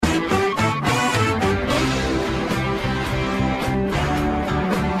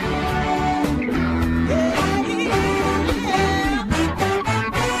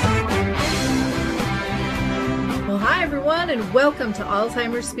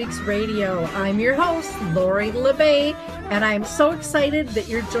Alzheimer's Speaks Radio. I'm your host, Lori LeBay, and I'm so excited that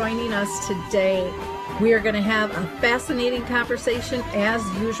you're joining us today. We are going to have a fascinating conversation as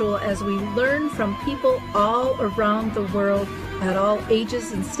usual as we learn from people all around the world at all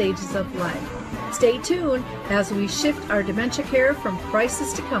ages and stages of life. Stay tuned as we shift our dementia care from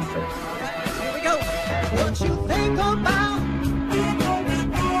crisis to comfort. Here we go. What you think about,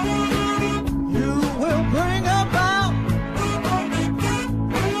 you will bring about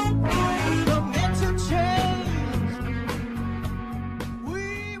dementia change.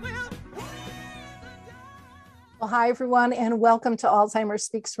 We will. Well, hi, everyone, and welcome to Alzheimer's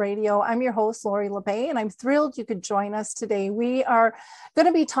Speaks Radio. I'm your host, Lori LeBay, and I'm thrilled you could join us today. We are going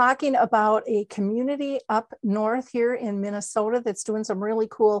to be talking about a community up north here in Minnesota that's doing some really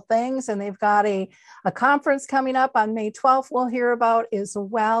cool things, and they've got a conference coming up on May 12th we'll hear about as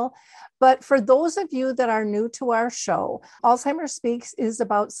well. But for those of you that are new to our show, Alzheimer's Speaks is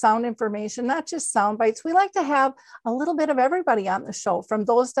about sound information, not just sound bites. We like to have a little bit of everybody on the show, from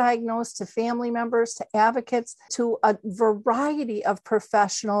those diagnosed to family members to advocates to a variety of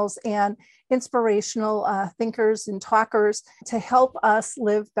professionals and inspirational thinkers and talkers to help us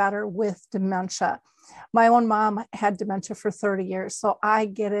live better with dementia. My own mom had dementia for 30 years, so I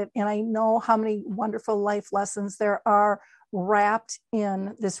get it. And I know how many wonderful life lessons there are wrapped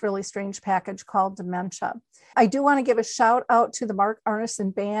in this really strange package called dementia. I do want to give a shout out to the Mark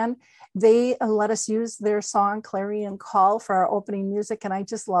Arneson Band. They let us use their song Clarion Call for our opening music, and I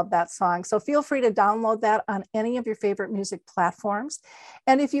just love that song. So feel free to download that on any of your favorite music platforms.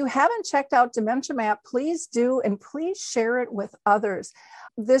 And if you haven't checked out Dementia Map, please do, and please share it with others.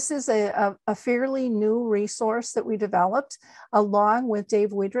 This is a fairly new resource that we developed along with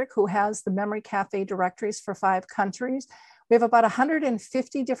Dave Wiedrich, who has the Memory Cafe directories for 5 countries. We have about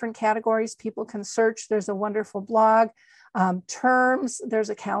 150 different categories people can search. There's a wonderful blog, terms, there's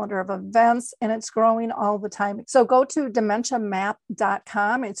a calendar of events, and it's growing all the time. So go to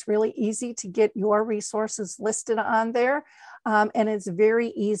dementiamap.com. It's really easy to get your resources listed on there. And it's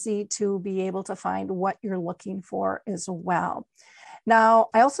very easy to be able to find what you're looking for as well. Now,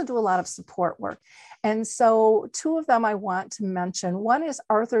 I also do a lot of support work. And so 2 of them I want to mention. One is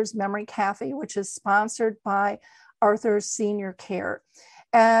Arthur's Memory Cafe, which is sponsored by Arthur's Senior Care.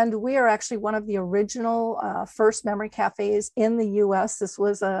 And we are actually one of the original first memory cafes in the US. This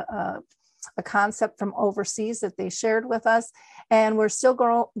was a concept from overseas that they shared with us. And we're still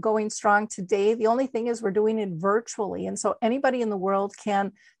going strong today. The only thing is we're doing it virtually. And so anybody in the world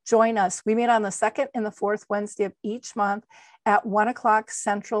can join us. We meet on the 2nd and the 4th Wednesday of each month at 1 o'clock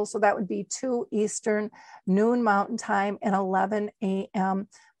Central. So that would be 2 Eastern, noon Mountain Time, and 11 a.m.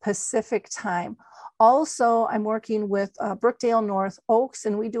 Pacific Time. Also, I'm working with Brookdale North Oaks,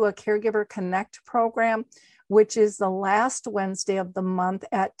 and we do a Caregiver Connect program, which is the last Wednesday of the month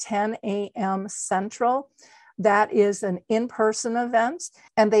at 10 a.m. Central. That is an in-person event,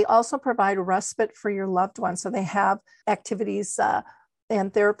 and they also provide respite for your loved ones. So they have activities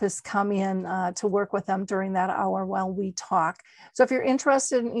and therapists come in to work with them during that hour while we talk. So if you're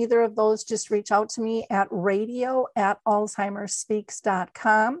interested in either of those, just reach out to me at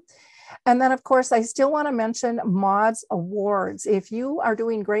radio@alzheimersspeaks.com. And then, of course, I still want to mention Maud's Awards. If you are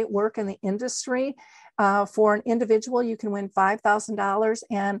doing great work in the industry, for an individual, you can win $5,000,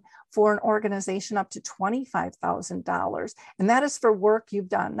 and for an organization up to $25,000. And that is for work you've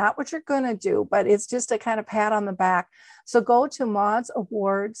done, not what you're going to do, but it's just a kind of pat on the back. So go to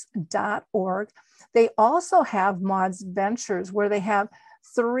maudsawards.org. They also have Maud's Ventures, where they have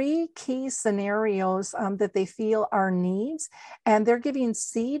 3 key scenarios that they feel are needs, and they're giving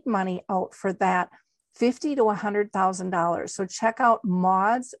seed money out for that, $50,000 to $100,000. So check out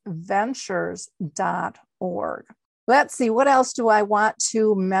maudsventures.org. Let's see, what else do I want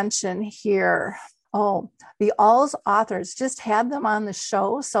to mention here? Oh, the Alz authors, just had them on the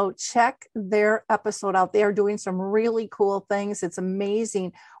show. So check their episode out. They are doing some really cool things. It's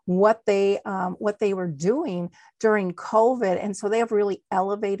amazing what they were doing during COVID. And so they have really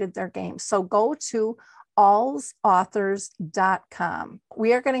elevated their game. So go to alzauthors.com.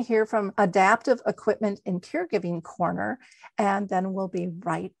 We are going to hear from Adaptive Equipment and Caregiving Corner, and then we'll be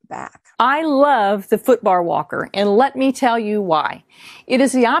right back. I love the footbar walker, and let me tell you why. It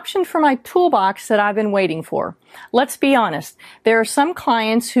is the option for my toolbox that I've been waiting for. Let's be honest, there are some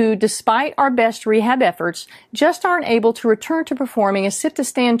clients who, despite our best rehab efforts, just aren't able to return to performing a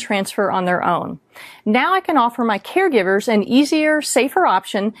sit-to-stand transfer on their own. Now I can offer my caregivers an easier, safer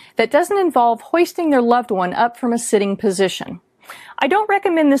option that doesn't involve hoisting their loved one up from a sitting position. I don't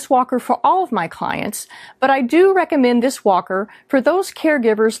recommend this walker for all of my clients, but I do recommend this walker for those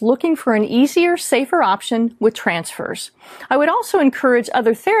caregivers looking for an easier, safer option with transfers. I would also encourage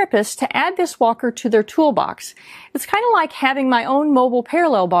other therapists to add this walker to their toolbox. It's kind of like having my own mobile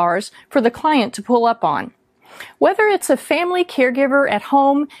parallel bars for the client to pull up on. Whether it's a family caregiver at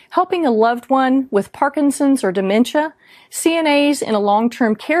home helping a loved one with Parkinson's or dementia, CNAs in a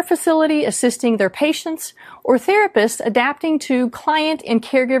long-term care facility assisting their patients, or therapists adapting to client and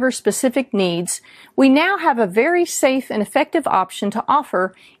caregiver specific needs, we now have a very safe and effective option to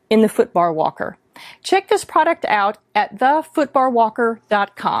offer in the footbar walker. Check this product out at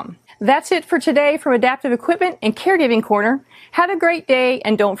thefootbarwalker.com. That's it for today from Adaptive Equipment and Caregiving Corner. Have a great day,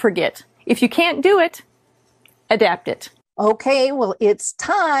 and don't forget, if you can't do it, adapt it. Okay, well, it's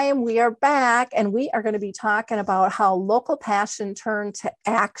time. We are back, and we are going to be talking about how local passion turned to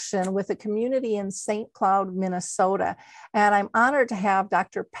action with a community in St. Cloud, Minnesota. And I'm honored to have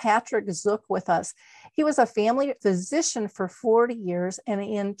Dr. Patrick Zook with us. He was a family physician for 40 years, and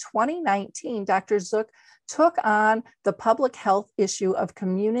in 2019, Dr. Zook took on the public health issue of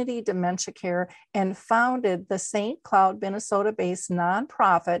community dementia care and founded the St. Cloud, Minnesota-based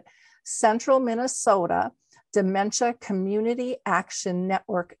nonprofit Central Minnesota Dementia Community Action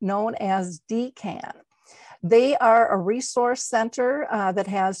Network, known as DCAN. They are a resource center that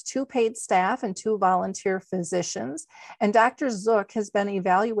has 2 paid staff and 2 volunteer physicians. And Dr. Zook has been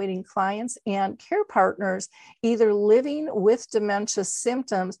evaluating clients and care partners either living with dementia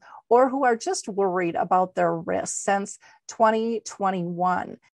symptoms or who are just worried about their risks since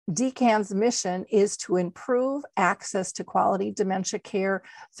 2021. DCAN's mission is to improve access to quality dementia care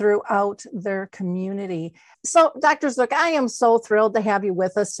throughout their community. So, Dr. Zook, I am so thrilled to have you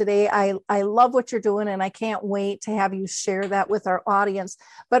with us today. I love what you're doing, and I can't wait to have you share that with our audience.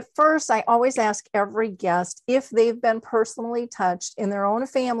 But first, I always ask every guest if they've been personally touched in their own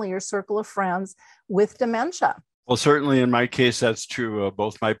family or circle of friends with dementia. Well, certainly in my case, that's true.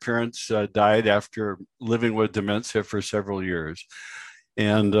 Both my parents died after living with dementia for several years.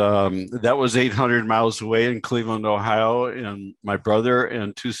 And that was 800 miles away in Cleveland, Ohio. And my brother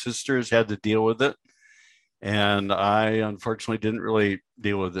and 2 sisters had to deal with it. And I unfortunately didn't really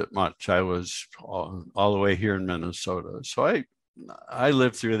deal with it much. I was all the way here in Minnesota. So I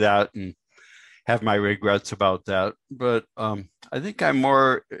lived through that and have my regrets about that. But I think I'm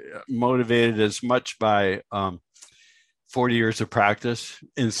more motivated as much by 40 years of practice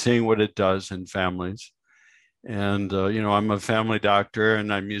in seeing what it does in families. And, I'm a family doctor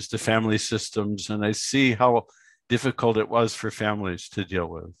and I'm used to family systems, and I see how difficult it was for families to deal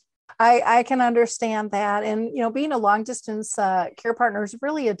with. I can understand that. And, being a long distance care partner is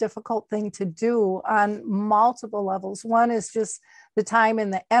really a difficult thing to do on multiple levels. One is just the time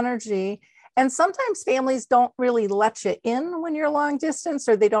and the energy. And sometimes families don't really let you in when you're long distance,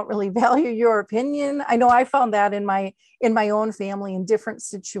 or they don't really value your opinion. I know I found that in my own family in different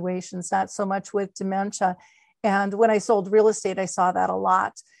situations, not so much with dementia. And when I sold real estate, I saw that a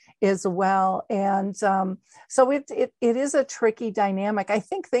lot as well. And so it is a tricky dynamic. I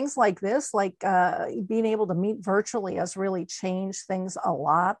think things like this, like being able to meet virtually, has really changed things a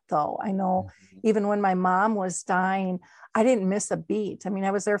lot, though. I know even when my mom was dying, I didn't miss a beat. I mean,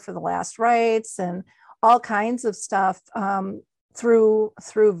 I was there for the last rites and all kinds of stuff through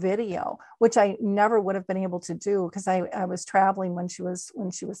video, which I never would have been able to do because I was traveling when she was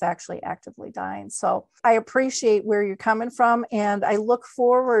actually actively dying. So I appreciate where you're coming from, and I look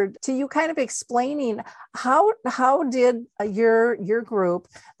forward to you kind of explaining how did your group,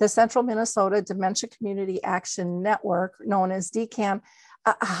 the Central Minnesota Dementia Community Action Network, known as DCAN,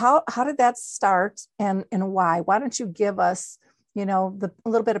 how did that start and why? Why don't you give us a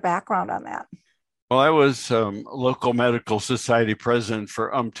little bit of background on that? Well, I was local medical society president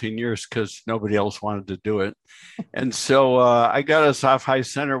for umpteen years because nobody else wanted to do it. And so I got us off high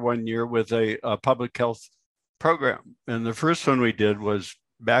center one year with a public health program. And the first one we did was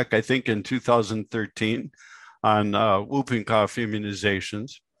back, I think, in 2013 on whooping cough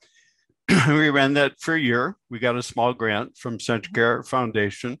immunizations. We ran that for a year. We got a small grant from Centricare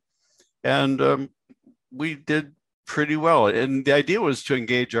Foundation, and we did pretty well. And the idea was to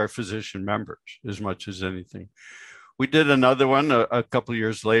engage our physician members as much as anything. We did another one a couple of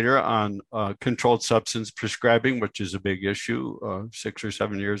years later on controlled substance prescribing, which is a big issue 6 or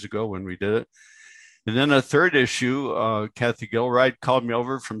 7 years ago when we did it. And then a third issue, Kathy Gilride called me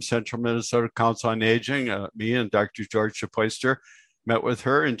over from Central Minnesota Council on Aging. Me and Dr. George Chapoister met with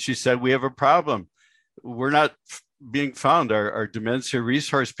her, and she said, we have a problem. We're not being found. Our dementia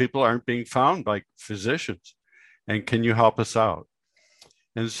resource people aren't being found by physicians. And can you help us out?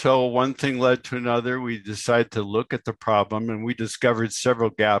 And so one thing led to another. We decided to look at the problem, and we discovered several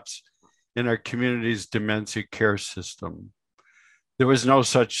gaps in our community's dementia care system. There was no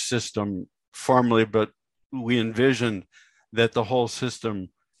such system formally, but we envisioned that the whole system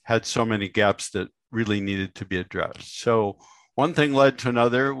had so many gaps that really needed to be addressed. So one thing led to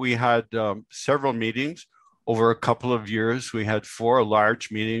another. We had several meetings over a couple of years. We had 4 large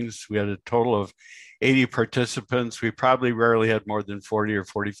meetings. We had a total of 80 participants. We probably rarely had more than 40 or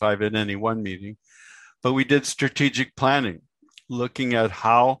 45 in any one meeting, but we did strategic planning, looking at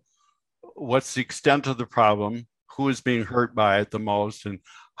what's the extent of the problem, who is being hurt by it the most, and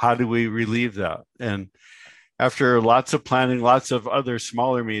how do we relieve that? And after lots of planning, lots of other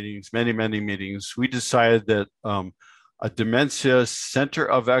smaller meetings, many, many meetings, we decided that a dementia center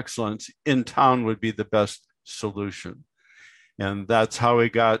of excellence in town would be the best solution. And that's how we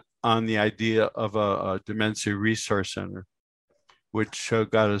got on the idea of a dementia resource center, which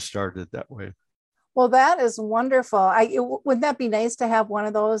got us started that way. Well, that is wonderful. Wouldn't that be nice to have one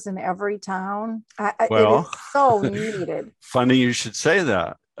of those in every town? Well, it is so needed. Funny you should say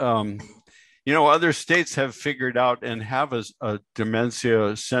that. Other states have figured out and have a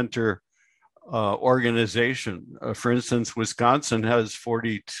dementia center organization. For instance, Wisconsin has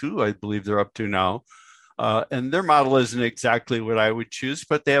 42, I believe they're up to now. And their model isn't exactly what I would choose,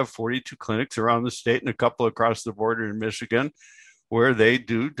 but they have 42 clinics around the state and a couple across the border in Michigan where they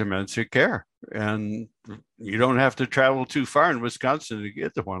do dementia care. And you don't have to travel too far in Wisconsin to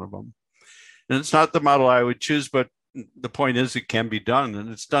get to one of them. And it's not the model I would choose, but the point is it can be done. And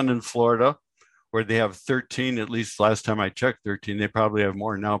it's done in Florida, where they have 13, at least last time I checked, 13. They probably have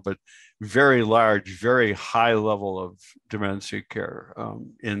more now, but very large, very high level of dementia care.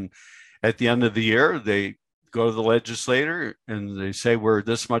 At the end of the year, they go to the legislator and they say, we're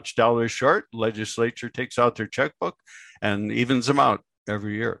this much dollars short. Legislature takes out their checkbook and evens them out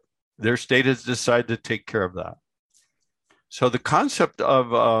every year. Their state has decided to take care of that. So the concept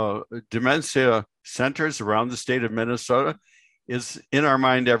of dementia centers around the state of Minnesota is in our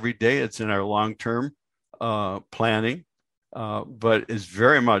mind every day. It's in our long-term planning, but is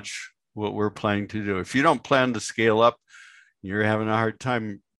very much what we're planning to do. If you don't plan to scale up, you're having a hard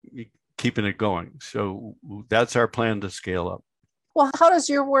time keeping it going. So that's our plan to scale up. Well, how does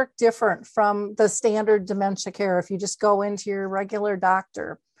your work different from the standard dementia care if you just go into your regular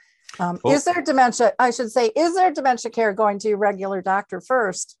doctor? Is there dementia care going to your regular doctor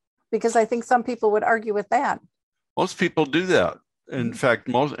first? Because I think some people would argue with that. Most people do that. In fact,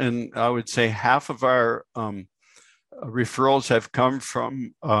 I would say half of our referrals have come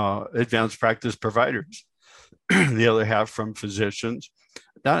from advanced practice providers. The other half from physicians.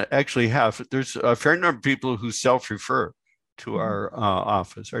 Not actually half. There's a fair number of people who self-refer to our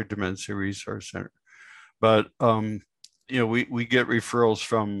office, our Dementia Resource Center. But we get referrals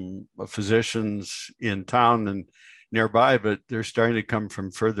from physicians in town and nearby, but they're starting to come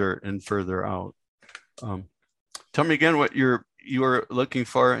from further and further out. Tell me again what you were looking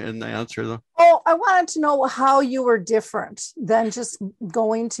for in the answer, though. Oh, I wanted to know how you were different than just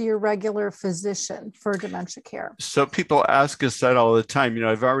going to your regular physician for dementia care. So people ask us that all the time.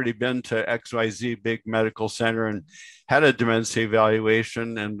 I've already been to XYZ big medical center and had a dementia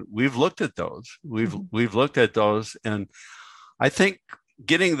evaluation, and we've looked at those. We've looked at those, and I think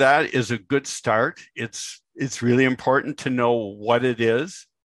getting that is a good start. It's really important to know what it is,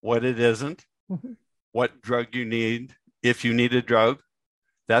 what it isn't, what drug you need. If you need a drug,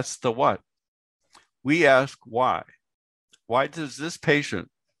 that's the what. We ask why. Why does this patient,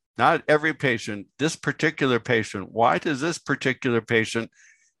 not every patient, this particular patient, why does this particular patient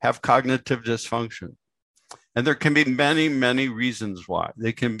have cognitive dysfunction? And there can be many, many reasons why.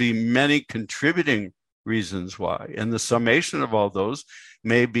 There can be many contributing reasons why. And the summation of all those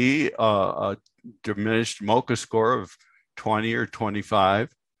may be a diminished MoCA score of 20 or 25.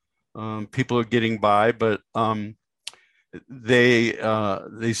 People are getting by, but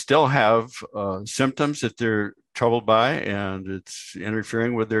they still have symptoms that they're troubled by, and it's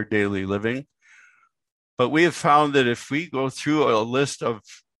interfering with their daily living. But we have found that if we go through a list of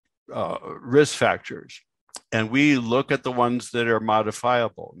risk factors and we look at the ones that are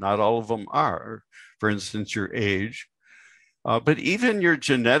modifiable, not all of them are, for instance, your age, but even your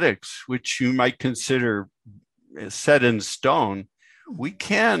genetics, which you might consider set in stone, we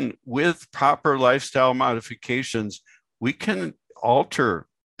can, with proper lifestyle modifications, we can alter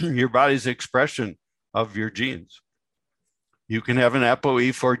your body's expression of your genes. You can have an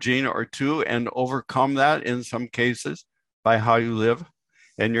ApoE4 gene or two and overcome that in some cases by how you live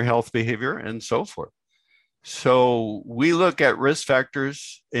and your health behavior and so forth. So we look at risk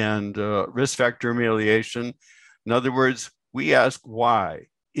factors and risk factor amelioration. In other words, we ask why.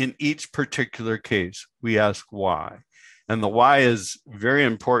 In each particular case, we ask why. And the why is very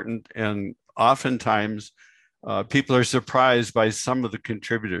important. And oftentimes, people are surprised by some of the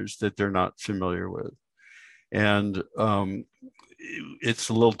contributors that they're not familiar with. And it's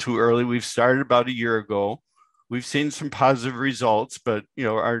a little too early. We've started about a year ago. We've seen some positive results, but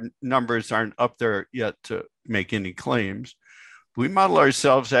our numbers aren't up there yet to make any claims. We model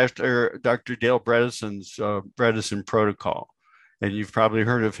ourselves after Dr. Dale Bredesen's Bredesen protocol, and you've probably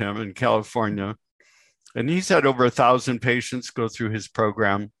heard of him in California. And he's had over 1,000 patients go through his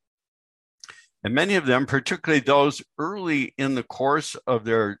program. And many of them, particularly those early in the course of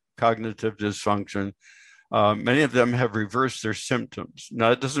their cognitive dysfunction, many of them have reversed their symptoms.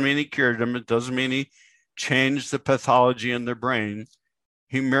 Now, it doesn't mean he cured them. It doesn't mean he changed the pathology in their brain.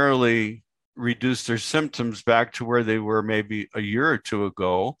 He merely reduced their symptoms back to where they were maybe a year or two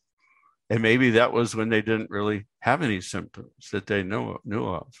ago. And maybe that was when they didn't really have any symptoms that they knew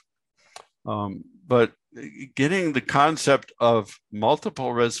of. But getting the concept of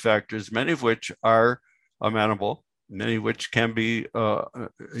multiple risk factors, many of which are amenable, many of which can be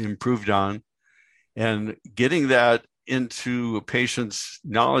improved on, and getting that into a patient's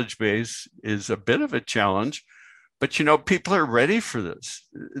knowledge base is a bit of a challenge. But, people are ready for this.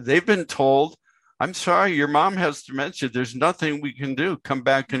 They've been told, I'm sorry, your mom has dementia. There's nothing we can do. Come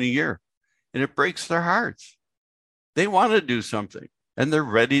back in a year. And it breaks their hearts. They want to do something, and they're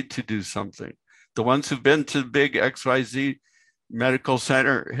ready to do something. The ones who've been to the big XYZ medical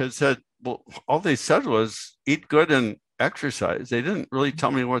center has said, well, all they said was eat good and exercise. They didn't really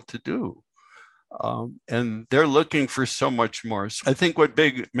tell me what to do. And they're looking for so much more. So I think what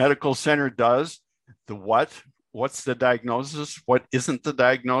big medical center does, the what's the diagnosis? What isn't the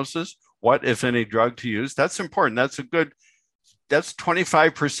diagnosis? What, if any, drug to use? That's important. That's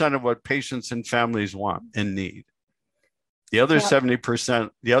 25% of what patients and families want and need. The other 70%,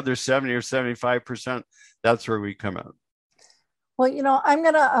 the other 70 or 75%, that's where we come in. Well, I'm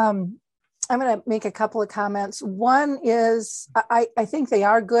gonna make a couple of comments. One is I think they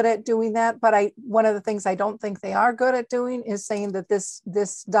are good at doing that, but one of the things I don't think they are good at doing is saying that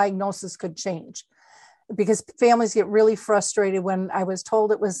this diagnosis could change, because families get really frustrated when I was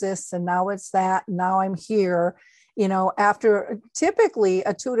told it was this and now it's that, and now I'm here. After typically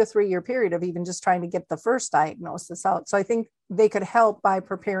a 2 to 3 year period of even just trying to get the first diagnosis out. So I think they could help by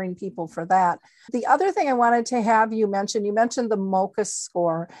preparing people for that. The other thing I wanted to have you mentioned the MoCA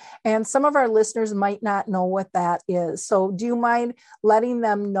score, and some of our listeners might not know what that is. So do you mind letting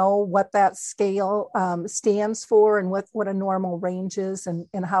them know what that scale stands for and what a normal range is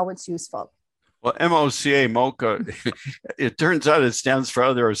and how it's useful? Well, MoCA, it turns out it stands for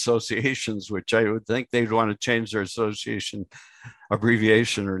other associations, which I would think they'd want to change their association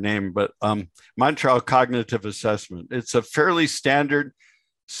abbreviation or name, but Montreal Cognitive Assessment. It's a fairly standard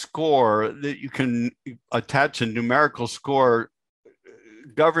score that you can attach a numerical score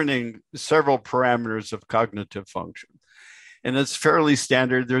governing several parameters of cognitive function. And it's fairly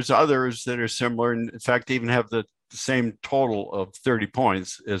standard. There's others that are similar, and in fact, even have the same total of 30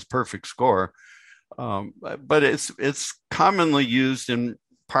 points as perfect score. But it's commonly used in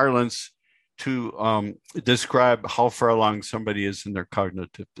parlance to describe how far along somebody is in their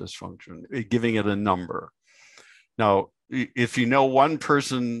cognitive dysfunction, giving it a number. Now, if you know one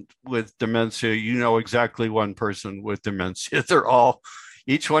person with dementia, you know exactly one person with dementia.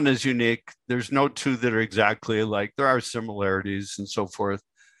 Each one is unique. There's no two that are exactly alike. There are similarities and so forth,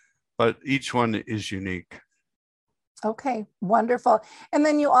 but each one is unique. Okay, wonderful. And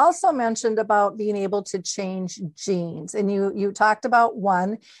then you also mentioned about being able to change genes, and you talked about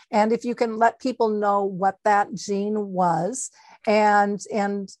one, and if you can let people know what that gene was and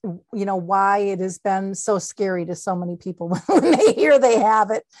why it has been so scary to so many people when they hear they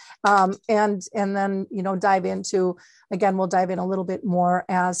have it, and then dive into, again, we'll dive in a little bit more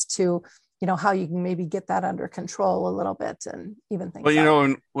as to how you can maybe get that under control a little bit and even things.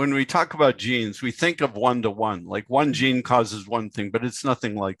 Well, when we talk about genes, we think of 1-to-1, like one gene causes one thing, but it's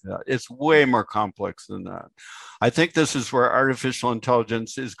nothing like that. It's way more complex than that. I think this is where artificial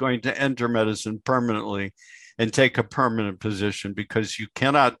intelligence is going to enter medicine permanently and take a permanent position, because you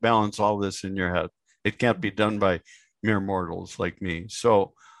cannot balance all this in your head. It can't be done by mere mortals like me.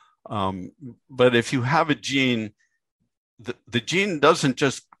 So, but if you have a gene, the gene doesn't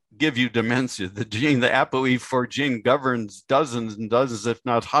just give you dementia. The ApoE4 gene governs dozens and dozens, if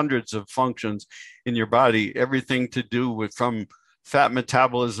not hundreds, of functions in your body, everything to do with from fat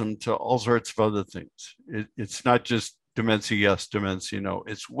metabolism to all sorts of other things. It's not just dementia, yes, dementia, no.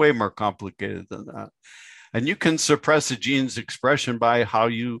 It's way more complicated than that. And you can suppress a gene's expression by how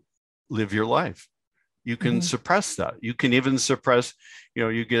you live your life. you can suppress that. You can even suppress,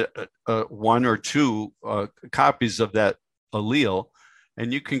 you get one or two copies of that allele,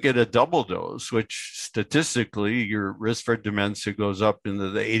 and you can get a double dose, which statistically your risk for dementia goes up into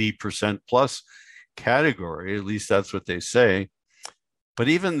the 80% plus category. At least that's what they say. But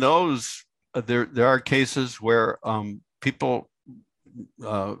even those, there are cases where people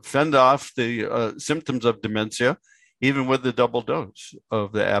fend off the symptoms of dementia, even with the double dose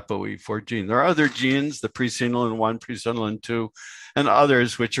of the ApoE4 gene. There are other genes, the presenilin 1, presenilin 2, and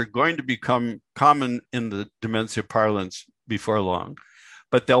others, which are going to become common in the dementia parlance before long.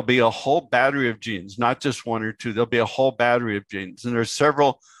 But there'll be a whole battery of genes, not just one or two. There'll be a whole battery of genes. And there's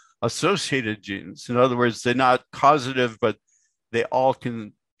several associated genes. In other words, they're not causative, but they all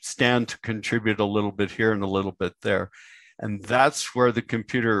can stand to contribute a little bit here and a little bit there. And that's where the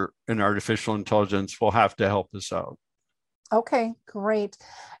computer and artificial intelligence will have to help us out. Okay, great.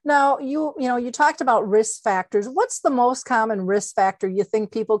 Now, you talked about risk factors. What's the most common risk factor you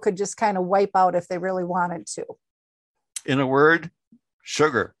think people could just kind of wipe out if they really wanted to? In a word,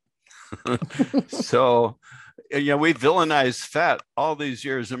 sugar. So, we villainized fat all these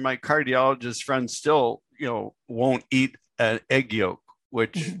years, and my cardiologist friends still, won't eat an egg yolk,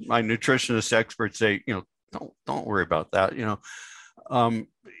 which my nutritionist experts say, don't worry about that.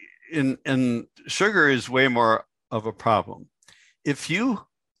 And sugar is way more of a problem. If you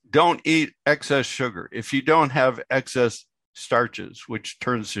don't eat excess sugar, if you don't have excess starches, which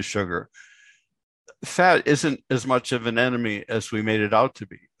turns to sugar, fat isn't as much of an enemy as we made it out to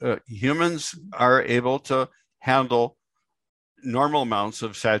be. Humans are able to handle normal amounts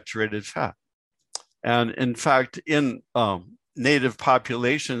of saturated fat. And in fact, in native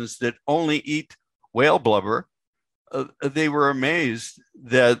populations that only eat whale blubber, they were amazed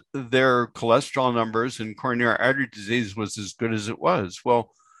that their cholesterol numbers and coronary artery disease was as good as it was.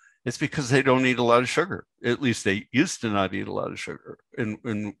 Well, it's because they don't eat a lot of sugar. At least they used to not eat a lot of sugar.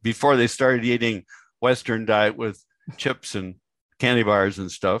 And before they started eating Western diet with chips and candy bars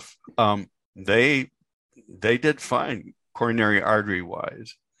and stuff, they did fine coronary artery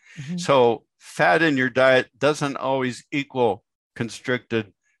wise. So fat in your diet doesn't always equal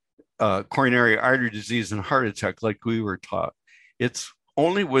constricted coronary artery disease and heart attack like we were taught. It's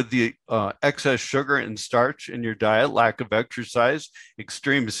only with the excess sugar and starch in your diet, lack of exercise,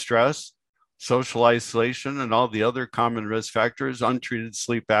 extreme stress, social isolation, and all the other common risk factors, untreated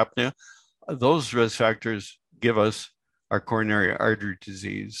sleep apnea. Those risk factors give us our coronary artery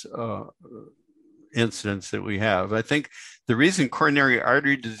disease incidence that we have. I think the reason coronary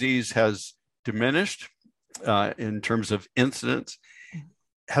artery disease has diminished in terms of incidence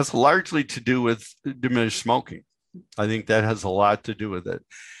has largely to do with diminished smoking. I think that has a lot to do with it.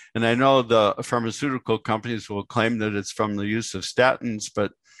 And I know the pharmaceutical companies will claim that it's from the use of statins,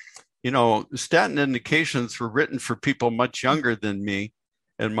 but statin indications were written for people much younger than me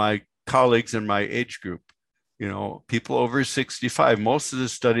and my colleagues in my age group. People over 65. Most of the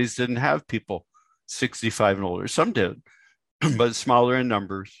studies didn't have people 65 and older. Some did, but smaller in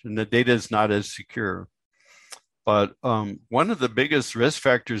numbers, and the data is not as secure. But one of the biggest risk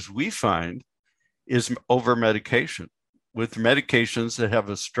factors we find is over medication, with medications that have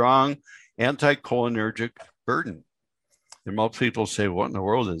a strong anticholinergic burden. And most people say, what in the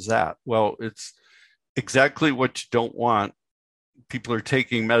world is that? Well, it's exactly what you don't want. People are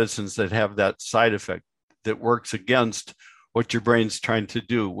taking medicines that have that side effect that works against what your brain's trying to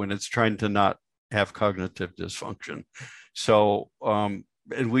do when it's trying to not have cognitive dysfunction. So,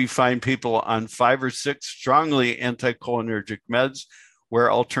 and we find people on 5 or 6 strongly anticholinergic meds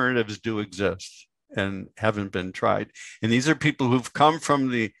where alternatives do exist and haven't been tried. And these are people who've come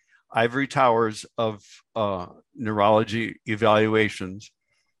from the ivory towers of neurology evaluations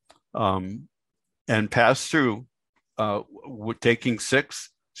and passed through taking 6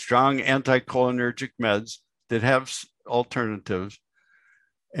 strong anticholinergic meds that have alternatives.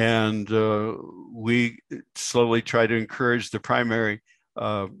 And we slowly try to encourage the primary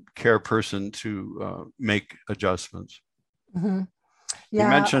care person to make adjustments. Yeah. You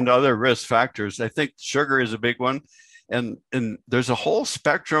mentioned other risk factors. I think sugar is a big one. And there's a whole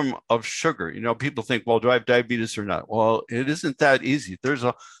spectrum of sugar. People think, well, do I have diabetes or not? Well, it isn't that easy. There's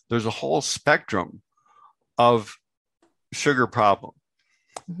a whole spectrum of sugar problem.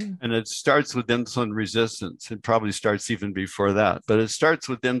 And it starts with insulin resistance. It probably starts even before that, but it starts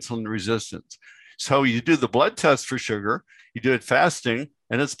with insulin resistance. So you do the blood test for sugar, you do it fasting,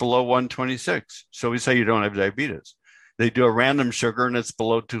 and it's below 126. So we say you don't have diabetes. They do a random sugar and it's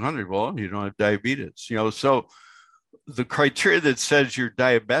below 200. Well, you don't have diabetes. So the criteria that says you're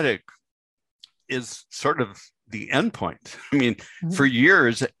diabetic is sort of the endpoint. I mean, for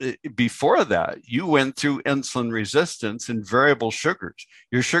years before that, you went through insulin resistance and variable sugars.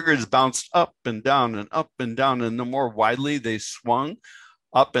 Your sugars bounced up and down and up and down. And the more widely they swung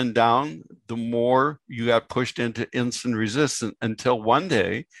up and down, the more you got pushed into insulin resistance until one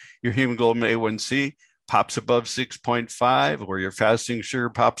day your hemoglobin A1C pops above 6.5, or your fasting sugar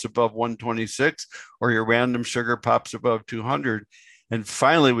pops above 126, or your random sugar pops above 200. And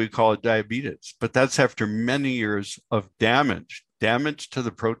finally, we call it diabetes. But that's after many years of damage to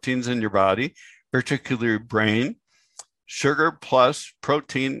the proteins in your body, particularly brain. Sugar plus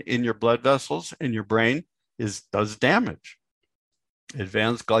protein in your blood vessels in your brain does damage.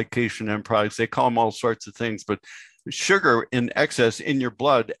 Advanced glycation end products, they call them all sorts of things, but sugar in excess in your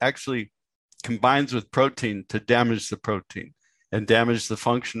blood actually combines with protein to damage the protein and damage the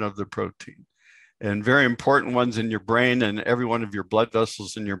function of the protein. And very important ones in your brain and every one of your blood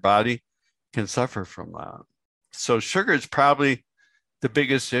vessels in your body can suffer from that. So sugar is probably the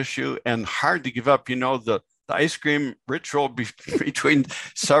biggest issue and hard to give up. You know, the ice cream ritual between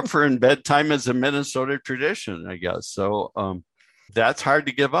supper and bedtime is a Minnesota tradition, I guess. So that's hard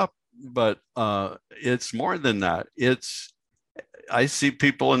to give up, but it's more than that. I see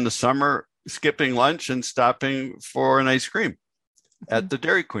people in the summer skipping lunch and stopping for an ice cream at the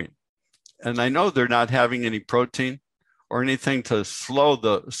Dairy Queen. And I know they're not having any protein or anything to slow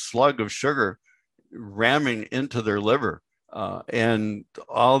the slug of sugar ramming into their liver and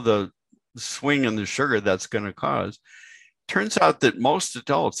all the swing in the sugar that's going to cause. Turns out that most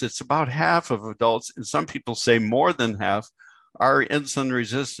adults, it's about half of adults, and some people say more than half, are insulin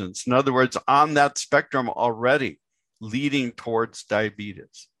resistant. In other words, on that spectrum already leading towards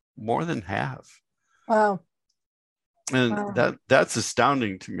diabetes. More than half. Wow. And wow. That's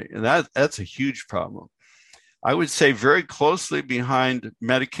astounding to me. And that's a huge problem. I would say very closely behind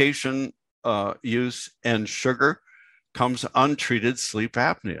medication use and sugar comes untreated sleep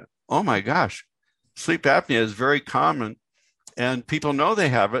apnea. Oh my gosh. Sleep apnea is very common and people know they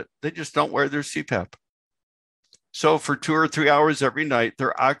have it. They just don't wear their CPAP. So for 2 or 3 hours every night,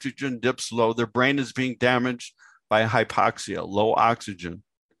 their oxygen dips low. Their brain is being damaged by hypoxia, low oxygen,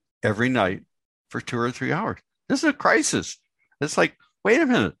 every night for 2 or 3 hours. This is a crisis. It's like, wait a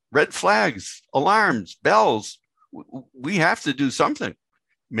minute, red flags, alarms, bells. We have to do something.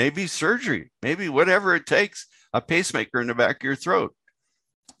 Maybe surgery, maybe whatever it takes, a pacemaker in the back of your throat.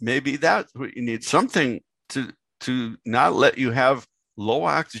 Maybe that's what you need, something to not let you have low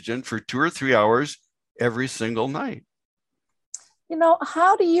oxygen for 2 or 3 hours every single night. You know,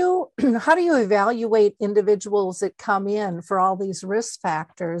 how do you evaluate individuals that come in for all these risk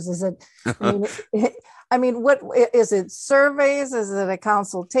factors? Is it, what is it? Surveys? Is it a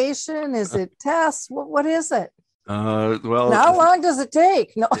consultation? Is it tests? What is it? Well, how long does it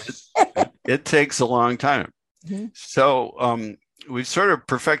take? No, it takes a long time. Mm-hmm. So we've sort of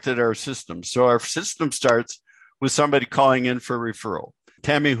perfected our system. So our system starts with somebody calling in for referral.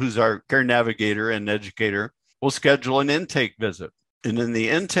 Tammy, who's our care navigator and educator, will schedule an intake visit. And in the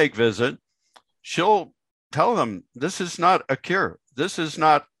intake visit, she'll tell them, this is not a cure. This is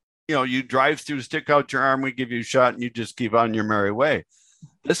not, you drive through, stick out your arm, we give you a shot, and you just keep on your merry way.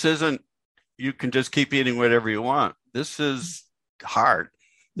 This isn't, you can just keep eating whatever you want. This is hard.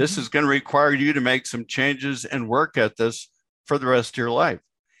 This is going to require you to make some changes and work at this for the rest of your life.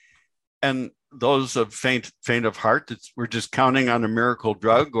 And those of faint of heart, we're just counting on a miracle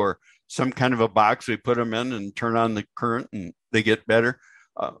drug or some kind of a box we put them in and turn on the current and they get better.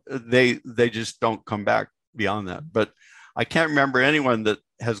 They just don't come back beyond that. But I can't remember anyone that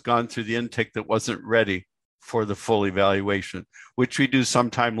has gone through the intake that wasn't ready for the full evaluation, which we do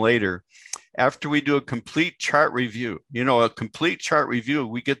sometime later. After we do a complete chart review, a complete chart review,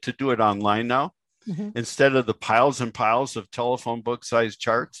 we get to do it online now. Mm-hmm. Instead of the piles and piles of telephone book size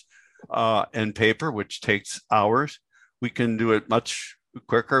charts and paper, which takes hours, we can do it much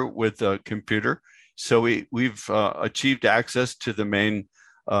quicker with a computer. So we've achieved access to the main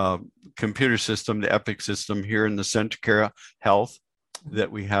computer system, the EPIC system here in the CentraCare Health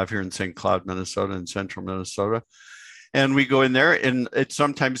that we have here in St. Cloud, Minnesota and central Minnesota. And we go in there and it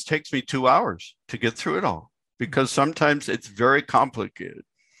sometimes takes me 2 hours to get through it all because sometimes it's very complicated.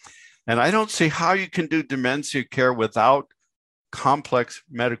 And I don't see how you can do dementia care without complex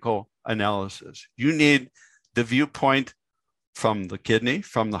medical analysis. You need the viewpoint from the kidney,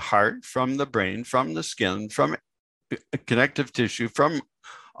 from the heart, from the brain, from the skin, from connective tissue, from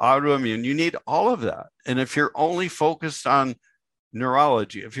autoimmune. You need all of that. And if you're only focused on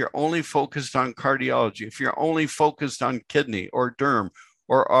neurology, if you're only focused on cardiology, if you're only focused on kidney or derm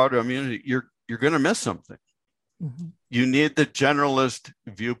or autoimmunity, you're going to miss something. Mm-hmm. You need the generalist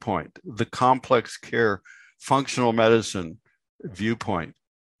viewpoint, the complex care functional medicine viewpoint.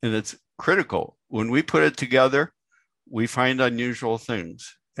 And it's critical. When we put it together, we find unusual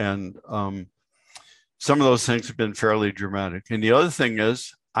things. And some of those things have been fairly dramatic. And the other thing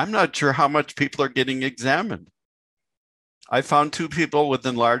is, I'm not sure how much people are getting examined. I found 2 people with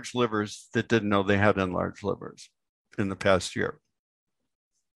enlarged livers that didn't know they had enlarged livers in the past year.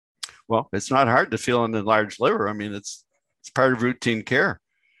 Well, it's not hard to feel an enlarged liver. I mean, it's part of routine care.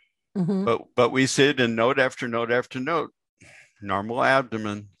 But we see it in note after note after note. Normal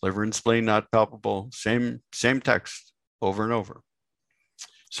abdomen, liver and spleen not palpable, same text over and over.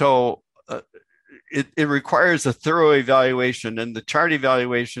 So it requires a thorough evaluation, and the chart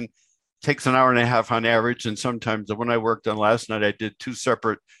evaluation takes an hour and a half on average. And sometimes when I worked on last night, I did 2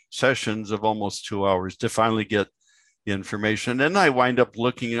 separate sessions of almost 2 hours to finally get the information. And I wind up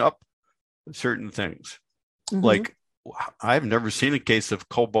looking up certain things. Like, I've never seen a case of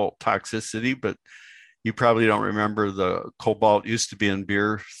cobalt toxicity, but you probably don't remember the cobalt used to be in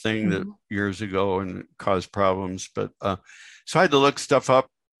beer thing that years ago and it caused problems. But so I had to look stuff up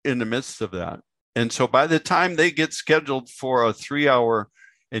in the midst of that. And so by the time they get scheduled for a 3-hour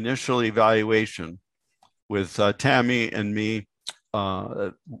initial evaluation with Tammy and me,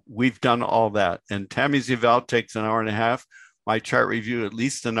 we've done all that. And Tammy's eval takes an hour and a half. My chart review at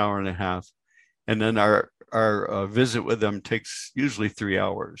least an hour and a half. And then our visit with them takes usually 3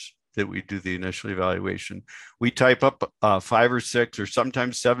 hours that we do the initial evaluation. We type up a 5 or 6 or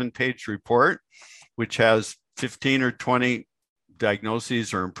sometimes 7-page report, which has 15 or 20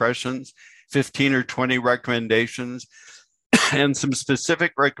 diagnoses or impressions, 15 or 20 recommendations, and some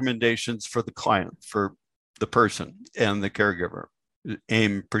specific recommendations for the client, for the person and the caregiver,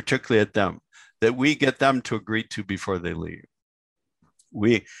 aimed particularly at them, that we get them to agree to before they leave.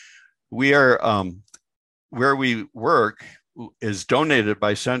 We are, where we work is donated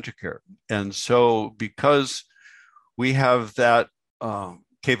by Centricare. And so because we have that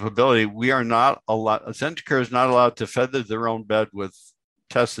capability, we are not allowed, Centricare is not allowed to feather their own bed with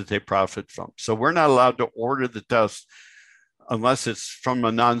tests that they profit from. So we're not allowed to order the test unless it's from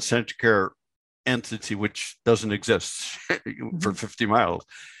a non-Centricare entity, which doesn't exist for 50 miles.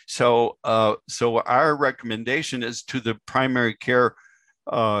 So our recommendation is to the primary care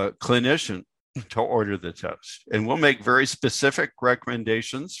clinician to order the test. And we'll make very specific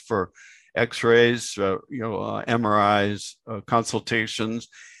recommendations for x-rays, MRIs, consultations,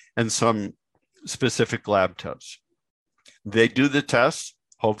 and some specific lab tests. They do the tests,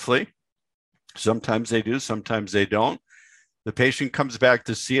 hopefully. Sometimes they do, sometimes they don't. The patient comes back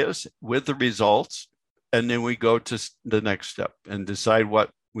to see us with the results, and then we go to the next step and decide what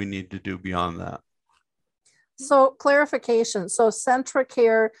we need to do beyond that. So clarification. So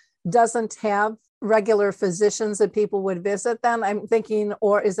Centricare doesn't have regular physicians that people would visit then? I'm thinking,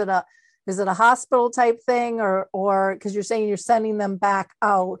 or is it a hospital type thing, or because you're saying you're sending them back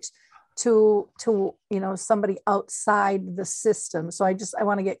out to somebody outside the system. So I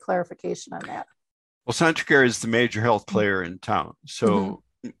want to get clarification on that. Well, Centricare is the major health player in town. So,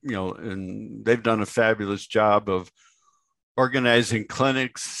 and they've done a fabulous job of organizing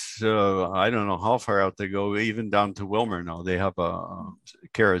clinics. I don't know how far out they go, even down to Wilmer now. They have a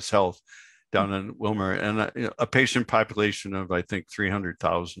Caris Health down in Wilmer, and a patient population of, I think,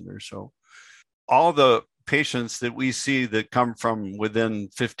 300,000 or so. All the patients that we see that come from within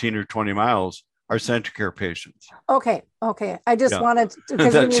 15 or 20 miles are Centricare patients. Okay. I just wanted to,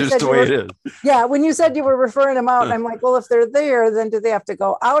 because that's just the way it is. Yeah, when you said you were referring them out, I'm like, well, if they're there, then do they have to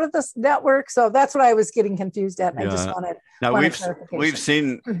go out of this network? So that's what I was getting confused at. And I just wanted. Now we've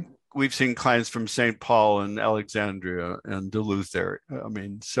seen clients from St. Paul and Alexandria and Duluth area. I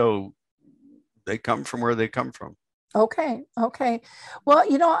mean, so they come from where they come from. Okay. Well,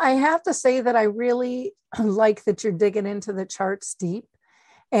 I have to say that I really like that you're digging into the charts deep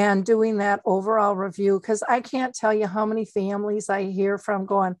and doing that overall review, because I can't tell you how many families I hear from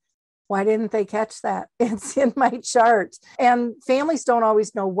going, why didn't they catch that? It's in my chart. And families don't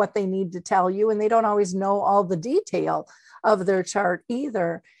always know what they need to tell you, and they don't always know all the detail of their chart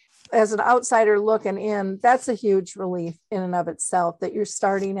either. As an outsider looking in, that's a huge relief in and of itself, that you're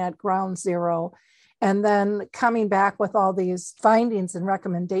starting at ground zero. And then coming back with all these findings and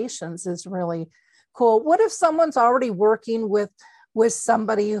recommendations is really cool. What if someone's already working with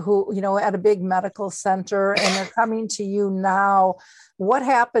somebody who, at a big medical center, and they're coming to you now? What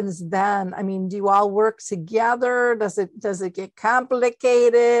happens then? I mean, do you all work together? Does it get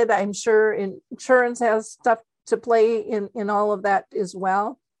complicated? I'm sure insurance has stuff to play in all of that as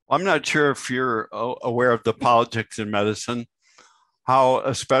well. I'm not sure if you're aware of the politics in medicine, how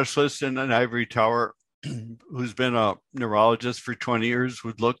a specialist in an ivory tower who's been a neurologist for 20 years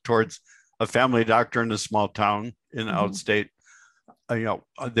would look towards a family doctor in a small town in outstate,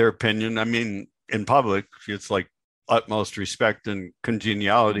 their opinion. I mean, in public, it's like utmost respect and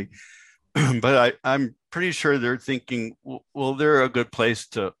congeniality. But I'm pretty sure they're thinking, well, they're a good place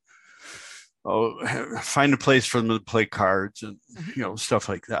to find a place for them to play cards and stuff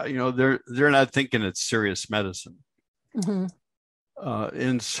like that. They're not thinking it's serious medicine.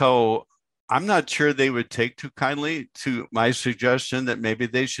 And so I'm not sure they would take too kindly to my suggestion that maybe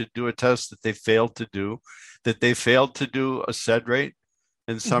they should do a test that they failed to do a SED rate.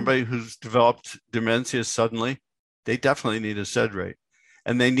 And somebody who's developed dementia suddenly, they definitely need a SED rate.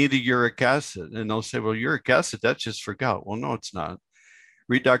 And they need a uric acid. And they'll say, well, uric acid, that's just for gout. Well, no, it's not.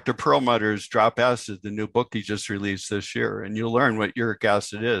 Read Dr. Perlmutter's Drop Acid, the new book he just released this year, and you'll learn what uric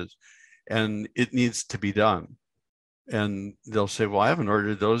acid is. And it needs to be done. And they'll say, well, I haven't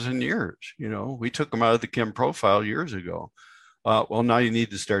ordered those in years. We took them out of the Chem profile years ago. Well, now you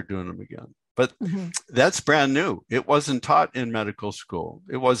need to start doing them again. But that's brand new. It wasn't taught in medical school.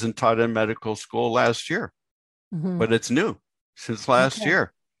 It wasn't taught in medical school last year, but it's new since last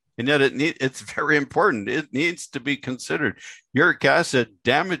year. And yet it's very important. It needs to be considered. Uric acid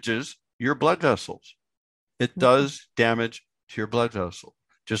damages your blood vessels. It does damage to your blood vessel,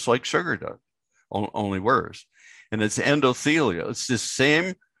 just like sugar does, only worse. And it's endothelia. It's the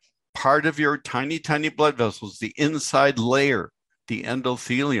same part of your tiny, tiny blood vessels, the inside layer, the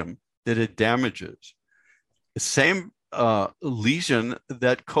endothelium, that it damages. The same lesion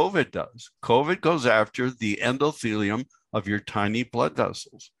that COVID does. COVID goes after the endothelium of your tiny blood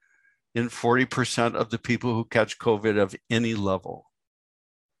vessels in 40% of the people who catch COVID of any level.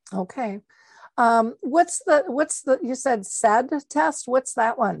 Okay. What's the, you said SED test? What's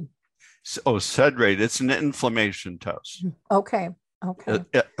that one? SED rate. It's an inflammation test. Okay.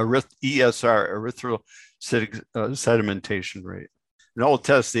 ESR, erythrocytic sedimentation rate. An old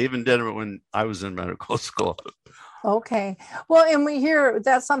test. They even did it when I was in medical school. Okay. Well, and we hear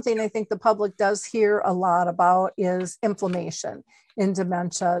that's something I think the public does hear a lot about is inflammation in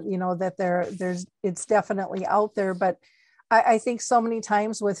dementia, that it's definitely out there. But I think so many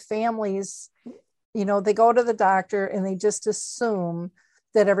times with families, they go to the doctor and they just assume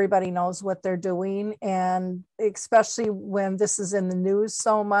that everybody knows what they're doing. And especially when this is in the news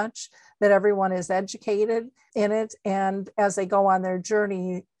so much, that everyone is educated in it. And as they go on their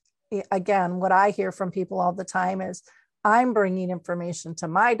journey, again, what I hear from people all the time is, I'm bringing information to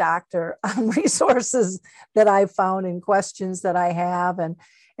my doctor on resources that I've found and questions that I have. And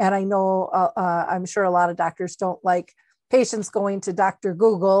I know, I'm sure a lot of doctors don't like patients going to Dr.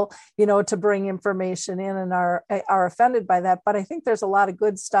 Google, to bring information in and are offended by that. But I think there's a lot of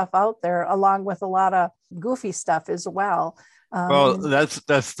good stuff out there, along with a lot of goofy stuff as well. Well, that's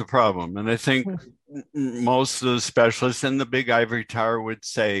the problem. And I think most of the specialists in the big ivory tower would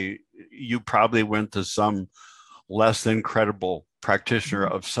say you probably went to some less than credible practitioner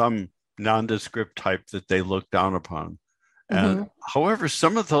of some nondescript type that they look down upon. And however,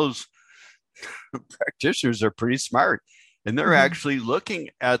 some of those practitioners are pretty smart, and they're actually looking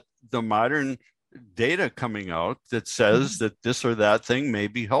at the modern data coming out that says that this or that thing may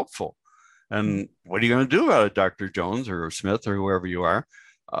be helpful. And what are you going to do about it, Dr. Jones or Smith or whoever you are?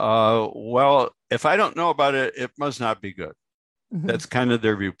 Well, if I don't know about it, it must not be good. That's kind of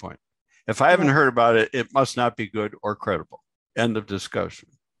their viewpoint. If I haven't heard about it, it must not be good or credible. End of discussion.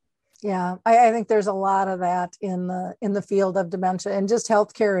 Yeah, I think there's a lot of that in the field of dementia and just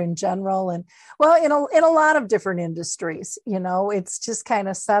healthcare in general, and well, in a lot of different industries. It's just kind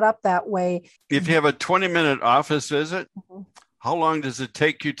of set up that way. If you have a 20-minute office visit, how long does it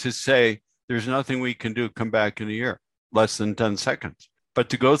take you to say there's nothing we can do? Come back in a year. Less than 10 seconds. But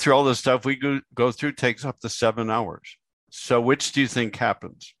to go through all the stuff we go through takes up to 7 hours. So which do you think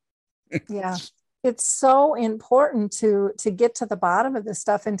happens? Yeah. It's so important to get to the bottom of this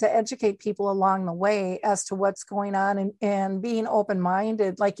stuff and to educate people along the way as to what's going on and being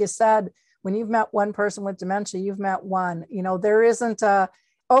open-minded. Like you said, when you've met one person with dementia, you've met one. There isn't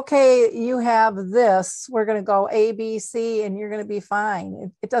okay, you have this, we're going to go A, B, C, and you're going to be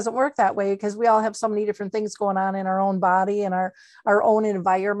fine. It doesn't work that way because we all have so many different things going on in our own body and our own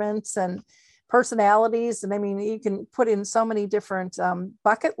environments and personalities. And I mean, you can put in so many different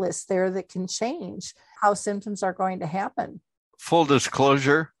bucket lists there that can change how symptoms are going to happen. Full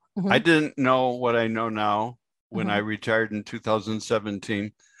disclosure, I didn't know what I know now when I retired in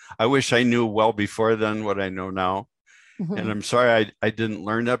 2017. I wish I knew well before then what I know now. And I'm sorry I didn't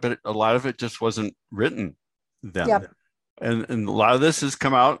learn that, but a lot of it just wasn't written then. Yep. And a lot of this has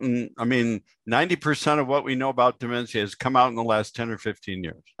come out. And I mean, 90% of what we know about dementia has come out in the last 10 or 15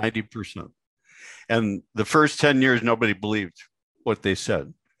 years, 90%. And the first 10 years, nobody believed what they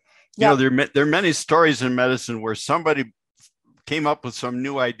said. You know, there are many stories in medicine where somebody came up with some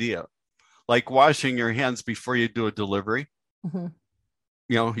new idea, like washing your hands before you do a delivery. Mm-hmm.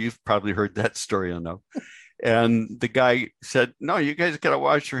 You know, you've probably heard that story enough. And the guy said, no, you guys got to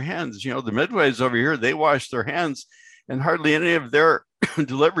wash your hands. You know, the midwives over here, they wash their hands, and hardly any of their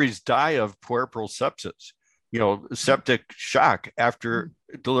deliveries die of puerperal sepsis, you know, septic shock after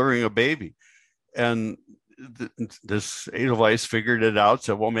delivering a baby. And this Edelweiss figured it out,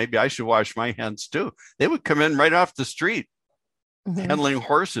 said, well, maybe I should wash my hands too. They would come in right off the street handling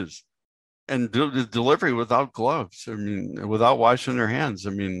horses and do the delivery without gloves. I mean, without washing their hands. I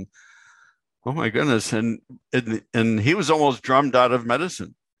mean, oh my goodness. And he was almost drummed out of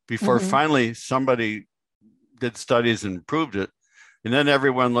medicine before finally somebody did studies and proved it. And then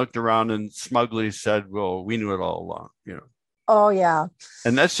everyone looked around and smugly said, well, we knew it all along, you know. Oh, yeah.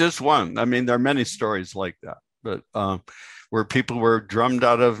 And that's just one. I mean, there are many stories like that, but where people were drummed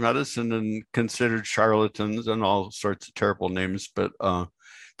out of medicine and considered charlatans and all sorts of terrible names, but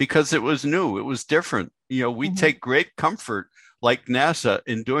because it was new, it was different. You know, we take great comfort, like NASA,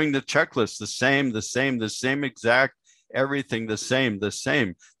 in doing the checklist, the same exact, everything the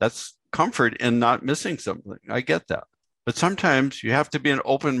same. That's comfort in not missing something. I get that. But sometimes you have to be an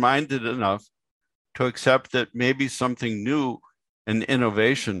open-minded enough to accept that maybe something new and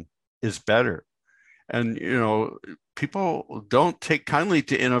innovation is better. And, you know, people don't take kindly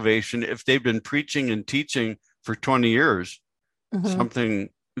to innovation if they've been preaching and teaching for 20 years, something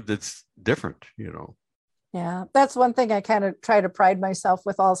that's different, you know. Yeah, that's one thing I kind of try to pride myself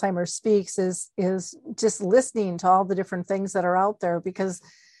with Alzheimer's Speaks is just listening to all the different things that are out there, because,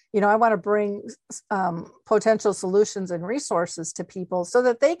 you know, I want to bring potential solutions and resources to people so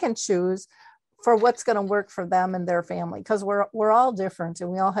that they can choose for what's going to work for them and their family, because we're all different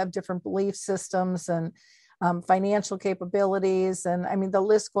and we all have different belief systems and financial capabilities. And I mean, the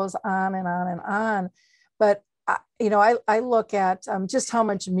list goes on and on and on. But, you know, I look at just how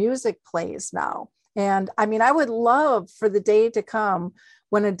much music plays now. And I mean, I would love for the day to come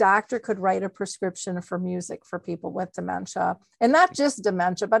when a doctor could write a prescription for music for people with dementia, and not just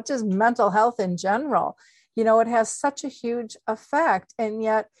dementia, but just mental health in general. You know, it has such a huge effect. And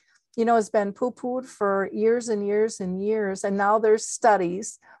yet, you know, it's been poo-pooed for years and years and years. And now there's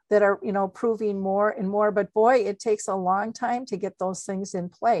studies that are, you know, proving more and more. But boy, it takes a long time to get those things in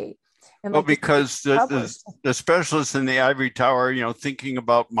play. And well, because the specialists in the ivory tower, you know, thinking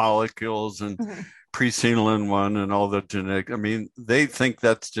about molecules and presenilin 1 and all the genetic, I mean, they think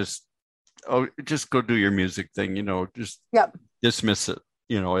that's just go do your music thing, you know, just dismiss it,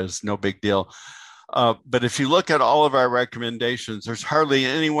 you know, as no big deal. But if you look at all of our recommendations, there's hardly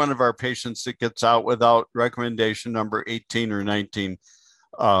any one of our patients that gets out without recommendation number 18 or 19.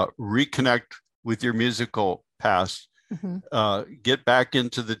 Reconnect with your musical past. Get back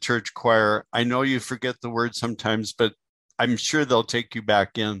into the church choir. I know you forget the words sometimes, but I'm sure they'll take you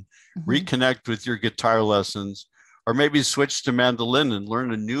back in. Reconnect with your guitar lessons, or maybe switch to mandolin and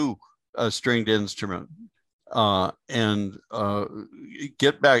learn a new stringed instrument. And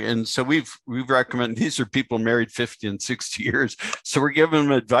get back. And so we've recommended, these are people married 50 and 60 years. So we're giving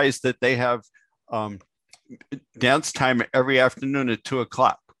them advice that they have dance time every afternoon at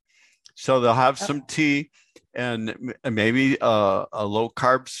 2:00. So they'll have some tea and maybe a low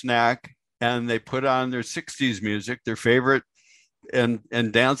carb snack, and they put on their 60s music, their favorite, and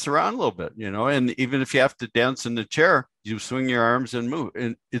dance around a little bit, you know. And even if you have to dance in the chair, you swing your arms and move.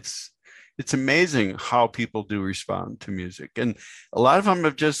 And it's amazing how people do respond to music. And a lot of them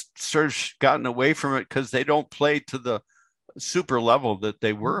have just sort of gotten away from it because they don't play to the super level that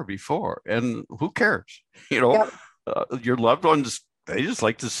they were before. And who cares? You know, your loved ones, they just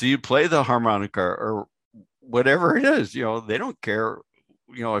like to see you play the harmonica or whatever it is. You know, they don't care,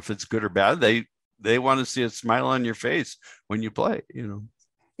 you know, if it's good or bad. They want to see a smile on your face when you play, you know.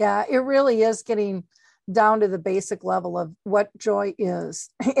 Yeah, it really is getting down to the basic level of what joy is.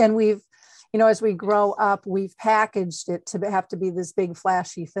 And we've, you know, as we grow up, we've packaged it to have to be this big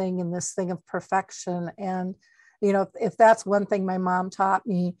flashy thing and this thing of perfection. And, you know, if that's one thing my mom taught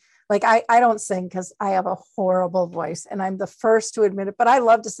me, like I don't sing because I have a horrible voice and I'm the first to admit it, but I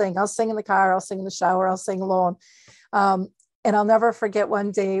love to sing. I'll sing in the car, I'll sing in the shower, I'll sing alone. And I'll never forget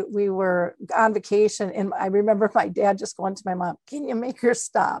one day we were on vacation and I remember my dad just going to my mom, can you make her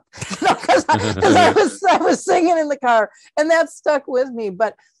stop? Because I was singing in the car, and that stuck with me.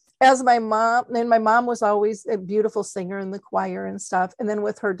 But as my mom was always a beautiful singer in the choir and stuff. And then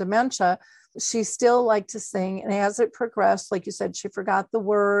with her dementia, she still liked to sing. And as it progressed, like you said, she forgot the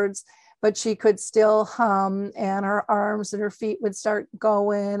words, but she could still hum, and her arms and her feet would start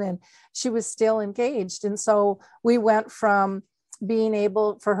going, and she was still engaged. And so we went from being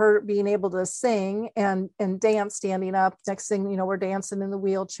able to sing and dance standing up. Next thing you know, we're dancing in the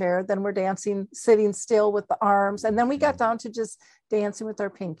wheelchair, then we're dancing sitting still with the arms, and then we got down to just dancing with our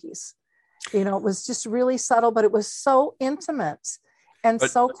pinkies. It was just really subtle, but it was so intimate and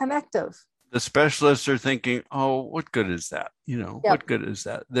so connective. The specialists are thinking, oh, what good is that? Yep. What good is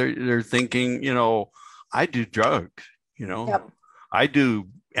that? They're thinking, I do drugs, Yep. I do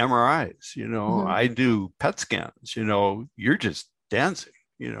MRIs, Mhm. I do PET scans, you're just dancing,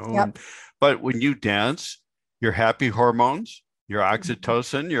 Yep. But when you dance, your happy hormones, your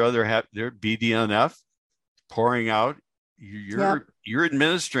oxytocin, your your BDNF pouring out, you're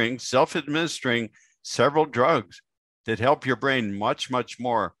self-administering several drugs that help your brain much, much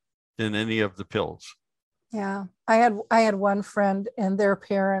more than any of the pills. Yeah. I had one friend and their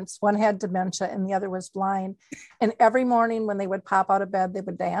parents, one had dementia and the other was blind. And every morning when they would pop out of bed, they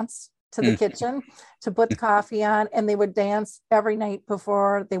would dance to the kitchen to put coffee on, and they would dance every night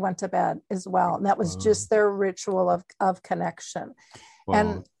before they went to bed as well. And that was just their ritual of connection. Wow.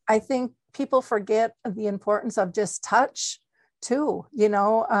 And I think people forget the importance of just touch too,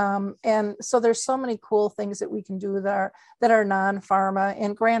 and so there's so many cool things that we can do that are non-pharma.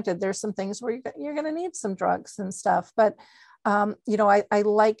 And granted, there's some things where you're going to need some drugs and stuff, but I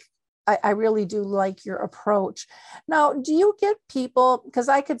really do like your approach. Now, do you get people, because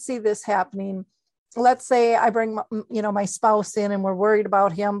I could see this happening, let's say I bring my spouse in and we're worried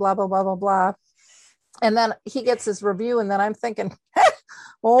about him, blah blah blah blah blah, and then he gets his review, and then I'm thinking,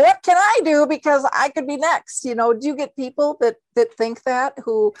 well, what can I do? Because I could be next. Do you get people that think that,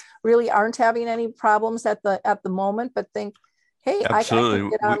 who really aren't having any problems at the moment, but think, hey, absolutely, I can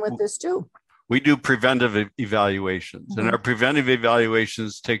get on with this too? We do preventive evaluations, and our preventive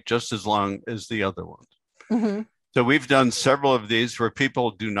evaluations take just as long as the other ones. Mm-hmm. So we've done several of these where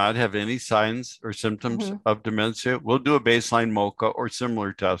people do not have any signs or symptoms of dementia. We'll do a baseline MOCA or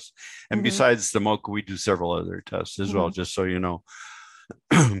similar tests. And besides the MOCA, we do several other tests as well, just so you know.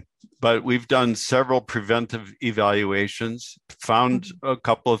 But we've done several preventive evaluations, found a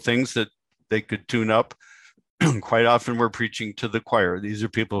couple of things that they could tune up. Quite often we're preaching to the choir. These are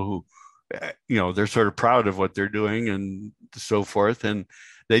people who, they're sort of proud of what they're doing and so forth. And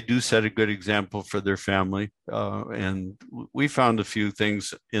they do set a good example for their family. And we found a few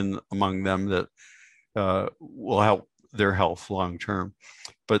things among them that will help their health long term.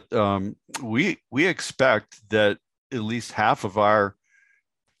 But we expect that at least half of our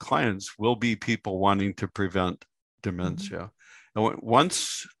clients will be people wanting to prevent dementia. And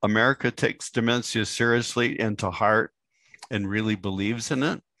once America takes dementia seriously and to heart and really believes in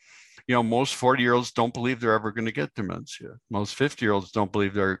it, most 40-year-olds don't believe they're ever going to get dementia. Most 50-year-olds don't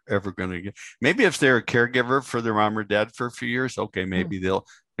believe they're ever going to get. Maybe if they're a caregiver for their mom or dad for a few years, okay, maybe they'll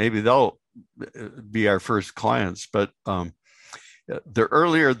be our first clients. But the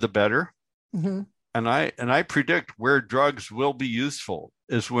earlier, the better. And I predict where drugs will be useful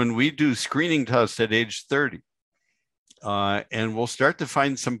is when we do screening tests at age 30. And we'll start to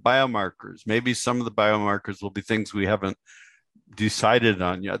find some biomarkers. Maybe some of the biomarkers will be things we haven't decided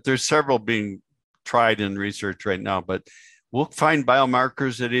on yet. There's several being tried in research right now, but we'll find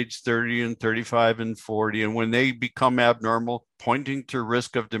biomarkers at age 30 and 35 and 40. And when they become abnormal, pointing to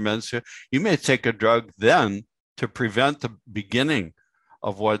risk of dementia, you may take a drug then to prevent the beginning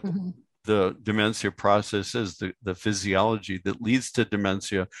of what the dementia process is, the physiology that leads to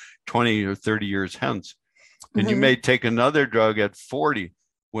dementia 20 or 30 years hence. And you may take another drug at 40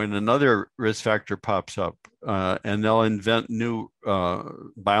 when another risk factor pops up, and they'll invent new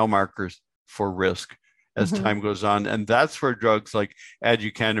biomarkers for risk as time goes on. And that's where drugs like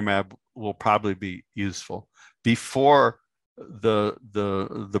aducanumab will probably be useful before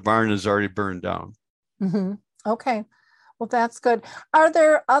the barn is already burned down. Okay. Well, that's good. Are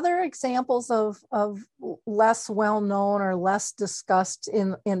there other examples of less well-known or less discussed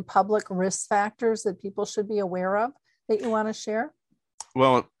in public risk factors that people should be aware of that you want to share?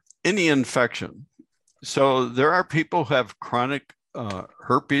 Well, any infection. So there are people who have chronic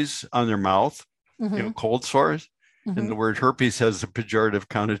herpes on their mouth, cold sores. And the word herpes has a pejorative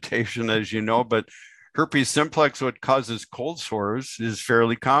connotation, as you know, but herpes simplex, what causes cold sores, is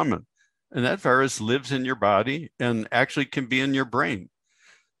fairly common. And that virus lives in your body and actually can be in your brain.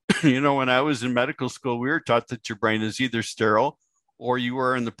 When I was in medical school, we were taught that your brain is either sterile or you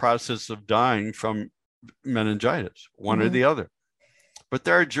are in the process of dying from meningitis, one or the other. But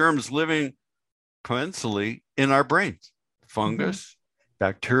there are germs living commensally in our brains, fungus,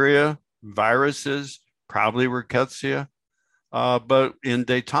 bacteria, viruses, probably rickettsia, but in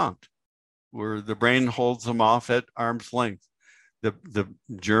détente, where the brain holds them off at arm's length. The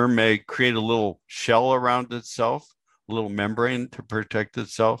germ may create a little shell around itself, little membrane to protect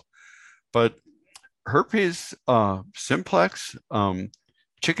itself. But herpes simplex,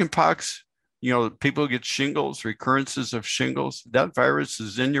 chickenpox, people get shingles, recurrences of shingles. That virus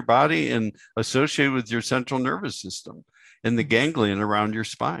is in your body and associated with your central nervous system and the ganglion around your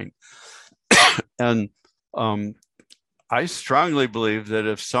spine. And I strongly believe that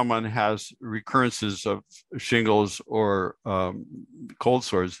if someone has recurrences of shingles or cold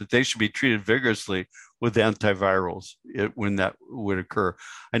sores, that they should be treated vigorously with antivirals when that would occur.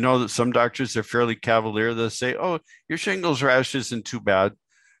 I know that some doctors are fairly cavalier. They'll say, oh, your shingles rash isn't too bad.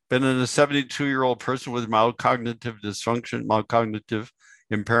 But in a 72-year-old person with mild cognitive dysfunction, mild cognitive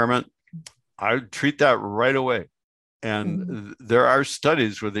impairment, I would treat that right away. And there are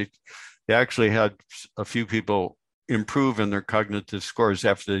studies where they actually had a few people improve in their cognitive scores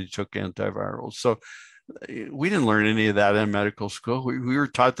after they took antivirals. So we didn't learn any of that in medical school. We were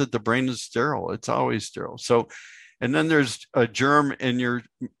taught that the brain is sterile. It's always sterile. So, and then there's a germ in your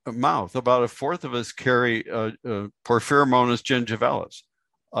mouth. About a fourth of us carry Porphyromonas gingivalis,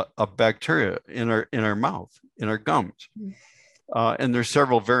 a bacteria in our mouth, in our gums. And there's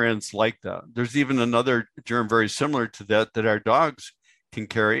several variants like that. There's even another germ very similar to that our dogs can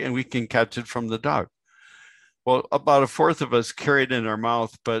carry, and we can catch it from the dog. Well, about a fourth of us carry it in our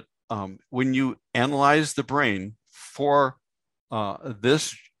mouth, but when you analyze the brain for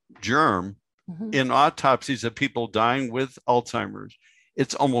this germ in autopsies of people dying with Alzheimer's,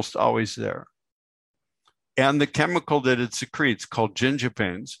 it's almost always there. And the chemical that it secretes, called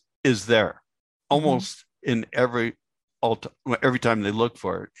gingipanes, is there almost in every time they look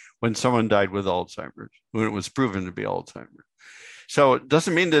for it when someone died with Alzheimer's, when it was proven to be Alzheimer's. So it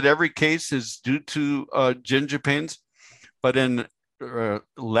doesn't mean that every case is due to gingipanes, but in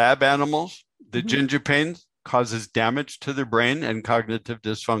lab animals, the gingipanes causes damage to the brain and cognitive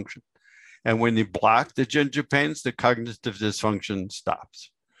dysfunction. And when you block the gingipanes, the cognitive dysfunction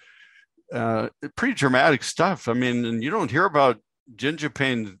stops. Pretty dramatic stuff. I mean, and you don't hear about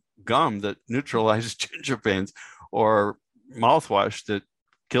gingipane gum that neutralizes gingipanes or mouthwash that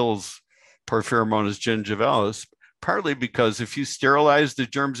kills Porphyromonas gingivalis, partly because if you sterilize the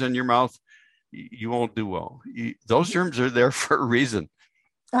germs in your mouth, you won't do well. Those germs are there for a reason.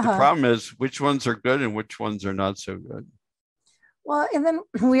 The problem is which ones are good and which ones are not so good. Well, and then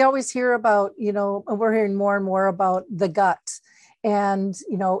we always hear about, we're hearing more and more about the gut and,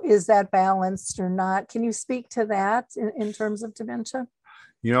 is that balanced or not? Can you speak to that in terms of dementia?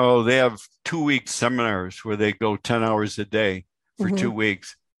 They have 2-week seminars where they go 10 hours a day for 2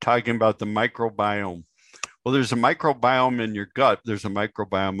 weeks talking about the microbiome. Well, there's a microbiome in your gut. There's a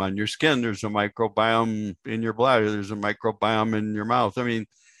microbiome on your skin. There's a microbiome in your bladder. There's a microbiome in your mouth. I mean,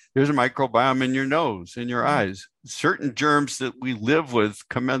 there's a microbiome in your nose, in your eyes. Certain germs that we live with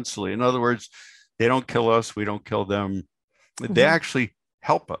commensally. In other words, they don't kill us. We don't kill them. They actually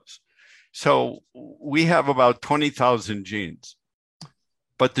help us. So we have about 20,000 genes.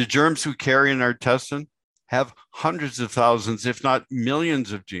 But the germs we carry in our intestine have hundreds of thousands, if not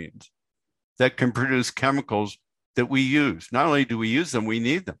millions of genes that can produce chemicals that we use. Not only do we use them, we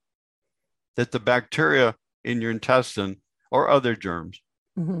need them. That the bacteria in your intestine or other germs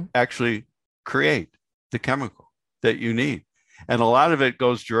actually create the chemical that you need. And a lot of it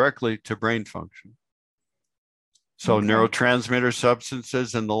goes directly to brain function. So neurotransmitter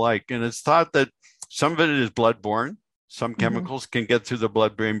substances and the like. And it's thought that some of it is bloodborne. Some chemicals can get through the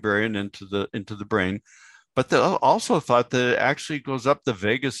blood-brain barrier and into the brain. But they also thought that it actually goes up the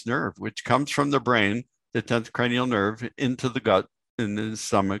vagus nerve, which comes from the brain, the 10th cranial nerve, into the gut, in the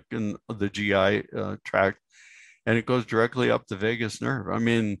stomach, and the GI tract. And it goes directly up the vagus nerve. I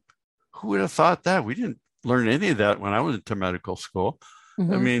mean, who would have thought that? We didn't learn any of that when I went to medical school.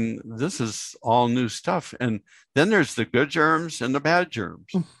 I mean, this is all new stuff. And then there's the good germs and the bad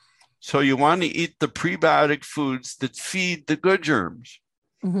germs. So you want to eat the prebiotic foods that feed the good germs.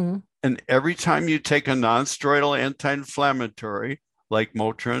 And every time you take a non-steroidal anti-inflammatory like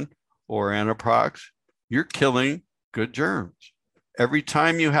Motrin or Anaprox, you're killing good germs. Every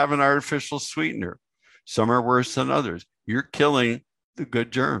time you have an artificial sweetener, some are worse than others, you're killing the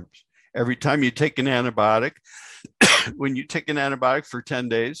good germs. Every time you take an antibiotic, when you take an antibiotic for 10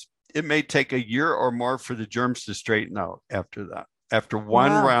 days, it may take a year or more for the germs to straighten out after that, after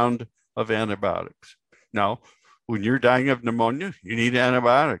one round of antibiotics. Now, when you're dying of pneumonia, you need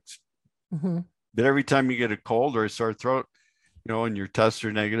antibiotics. But every time you get a cold or a sore throat, and your tests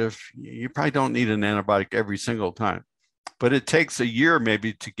are negative, you probably don't need an antibiotic every single time. But it takes a year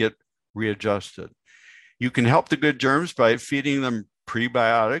maybe to get readjusted. You can help the good germs by feeding them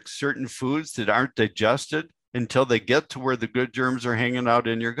prebiotics, certain foods that aren't digested until they get to where the good germs are hanging out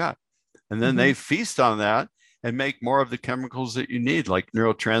in your gut. And then they feast on that and make more of the chemicals that you need, like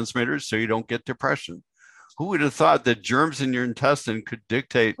neurotransmitters, so you don't get depression. Who would have thought that germs in your intestine could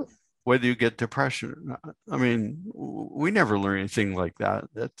dictate whether you get depression or not? I mean, we never learned anything like that.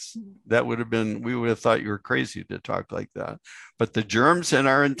 That would have been, we would have thought you were crazy to talk like that. But the germs in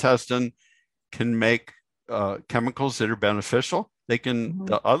our intestine can make chemicals that are beneficial. They can,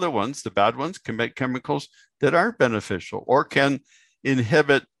 the other ones, the bad ones, can make chemicals that aren't beneficial or can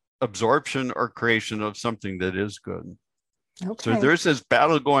inhibit absorption or creation of something that is good. Okay. So there's this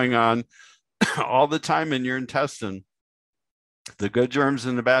battle going on all the time in your intestine, the good germs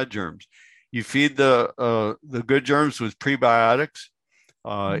and the bad germs. You feed the good germs with prebiotics.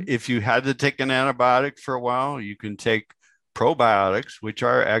 If you had to take an antibiotic for a while, you can take probiotics, which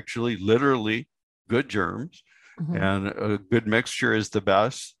are actually literally good germs, and a good mixture is the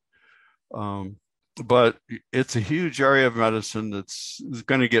best. But it's a huge area of medicine that's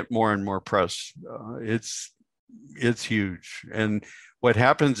going to get more and more press. It's huge. And what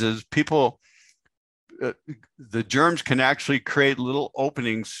happens is people, the germs can actually create little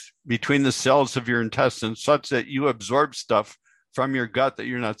openings between the cells of your intestines such that you absorb stuff from your gut that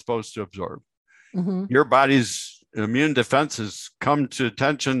you're not supposed to absorb. Your body's immune defenses come to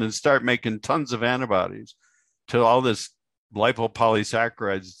attention and start making tons of antibodies to all this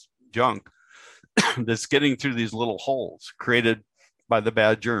lipopolysaccharides junk that's getting through these little holes created by the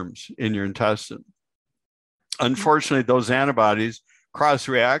bad germs in your intestine. Unfortunately, those antibodies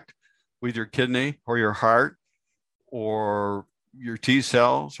cross-react with your kidney or your heart or your T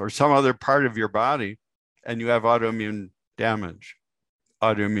cells or some other part of your body, and you have autoimmune damage,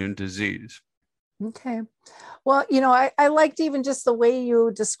 autoimmune disease. Okay. Well, I liked even just the way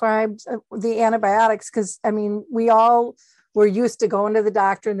you described the antibiotics, because I mean, we all were used to going to the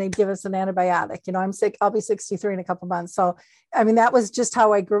doctor and they'd give us an antibiotic. I'm sick. I'll be 63 in a couple months. So, I mean, that was just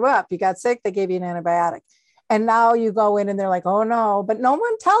how I grew up. You got sick, they gave you an antibiotic. And now you go in and they're like, oh no, but no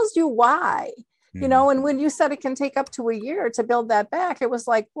one tells you why. And when you said it can take up to a year to build that back, it was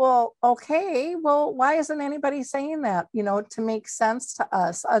like, well, okay, well, why isn't anybody saying that, to make sense to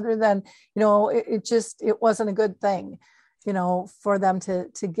us other than, it wasn't a good thing, for them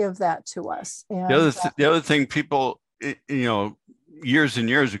to give that to us. And the other thing people, years and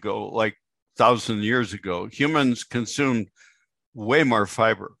years ago, like 1,000 years ago, humans consumed way more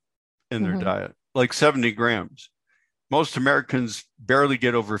fiber in their diet, like 70 grams. Most Americans barely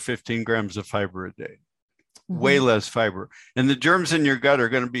get over 15 grams of fiber a day, way less fiber. And the germs in your gut are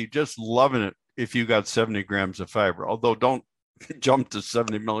going to be just loving it if you got 70 grams of fiber, although don't jump to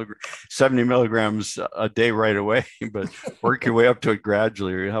 70 milligrams a day right away, but work your way up to it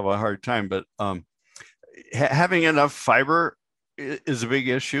gradually or you have a hard time. But having enough fiber is a big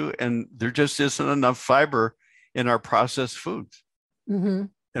issue, and there just isn't enough fiber in our processed foods. And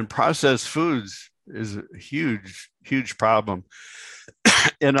processed foods is a huge problem.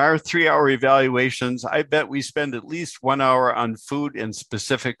 In our 3-hour evaluations, I bet we spend at least 1 hour on food and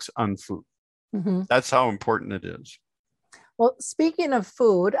specifics on food. That's how important it is. Well, speaking of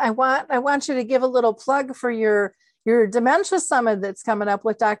food, I want you to give a little plug for your dementia summit that's coming up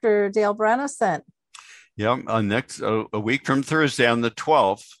with Dr. Dale Bredesen. Yeah, a week from Thursday on the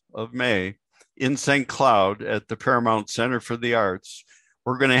 12th of May in St. Cloud at the Paramount Center for the Arts.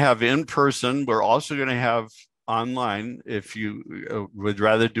 We're going to have in person. We're also going to have online. If you would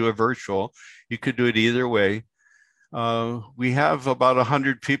rather do a virtual, you could do it either way. We have about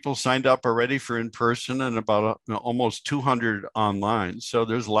 100 people signed up already for in person and about almost 200 online. So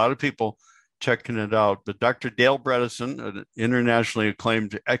there's a lot of people checking it out. But Dr. Dale Bredesen, an internationally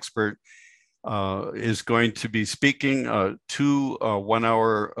acclaimed expert, is going to be speaking 2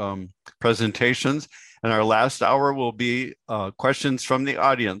 1-hour presentations. And our last hour will be questions from the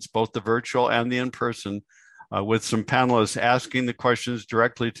audience, both the virtual and the in-person, with some panelists asking the questions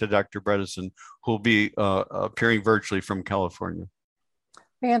directly to Dr. Bredesen, who will be appearing virtually from California.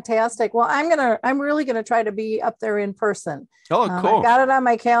 Fantastic. Well, I'm really gonna try to be up there in person. Oh, cool. I got it on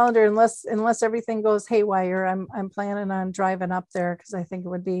my calendar. Unless everything goes haywire, I'm planning on driving up there because I think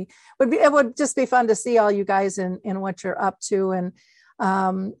it would just be fun to see all you guys and what you're up to and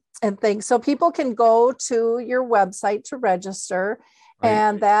things. So people can go to your website to register, right.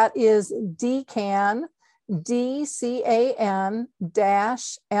 And that is DCAN DCAN-MN.org,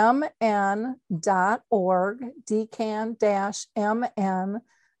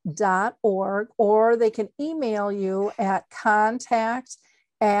 DCAN-MN.org, or they can email you at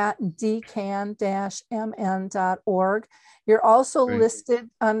contact@dcan-mn.org. You're also listed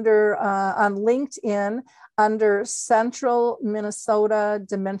under on LinkedIn under Central Minnesota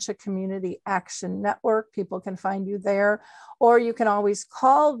Dementia Community Action Network. People can find you there, or you can always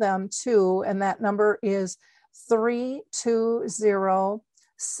call them too, and that number is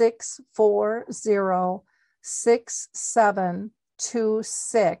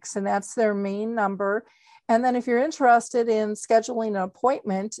 320-640-6726. And that's their main number. And then if you're interested in scheduling an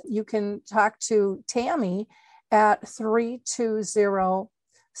appointment, you can talk to Tammy at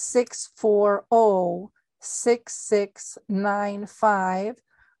 320-640-6695,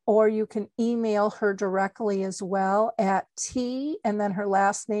 or you can email her directly as well at T, and then her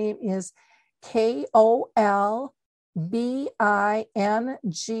last name is KOLBINGER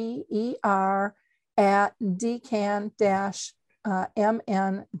at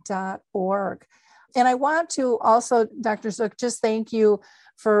decan-mn.org. And I want to also, Dr. Zook, just thank you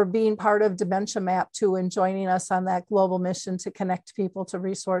for being part of Dementia Map too, and joining us on that global mission to connect people to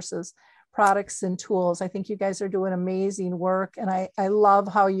resources, products, and tools. I think you guys are doing amazing work. And I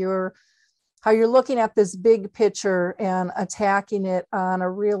love how you're looking at this big picture and attacking it on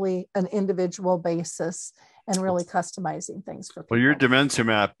an individual basis and really customizing things for people. Well, your Dementia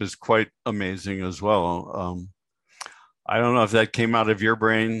Map is quite amazing as well. I don't know if that came out of your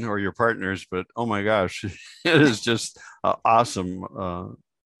brain or your partner's, but oh my gosh, it is just awesome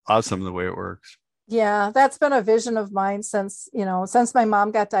the way it works. Yeah, that's been a vision of mine since my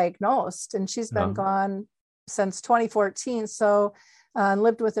mom got diagnosed, and she's been gone since 2014. So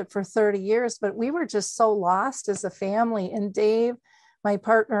lived with it for 30 years, but we were just so lost as a family. And Dave, my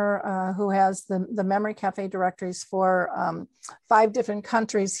partner, who has the Memory Cafe directories for 5 different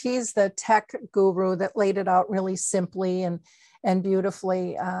countries, he's the tech guru that laid it out really simply and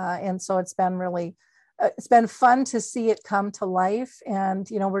beautifully. And so it's been fun to see it come to life. And,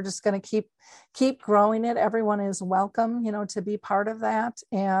 we're just going to keep growing it. Everyone is welcome, to be part of that.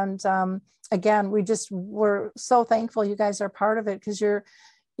 And again, we're so thankful you guys are part of it, because you're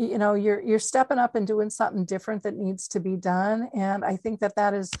stepping up and doing something different that needs to be done. And I think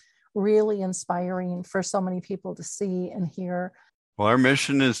that is really inspiring for so many people to see and hear. Well, our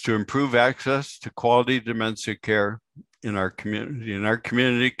mission is to improve access to quality dementia care in our community. And our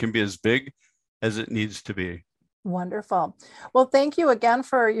community can be as big as it needs to be. Wonderful. Well, thank you again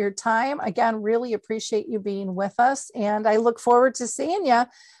for your time. Again, really appreciate you being with us. And I look forward to seeing you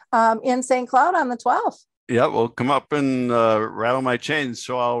in St. Cloud on the 12th. Yeah, well, come up and rattle my chains.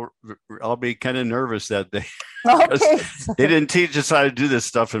 So I'll be kind of nervous that day. Okay. They didn't teach us how to do this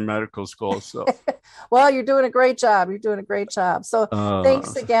stuff in medical school. So, well, you're doing a great job. So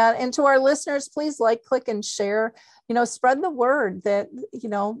thanks again. And to our listeners, please like, click, and share. Spread the word that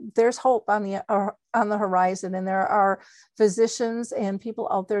there's hope on the horizon, and there are physicians and people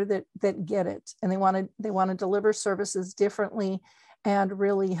out there that get it, and they want to deliver services differently and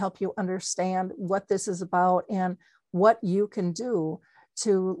really help you understand what this is about and what you can do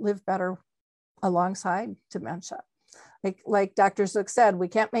to live better alongside dementia. Like Dr. Zook said, we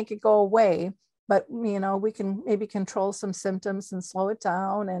can't make it go away, but we can maybe control some symptoms and slow it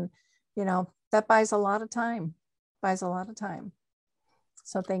down, and that buys a lot of time.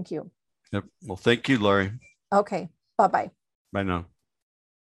 So thank you. Yep. Well, thank you, Lori. Okay. Bye-bye. Bye now.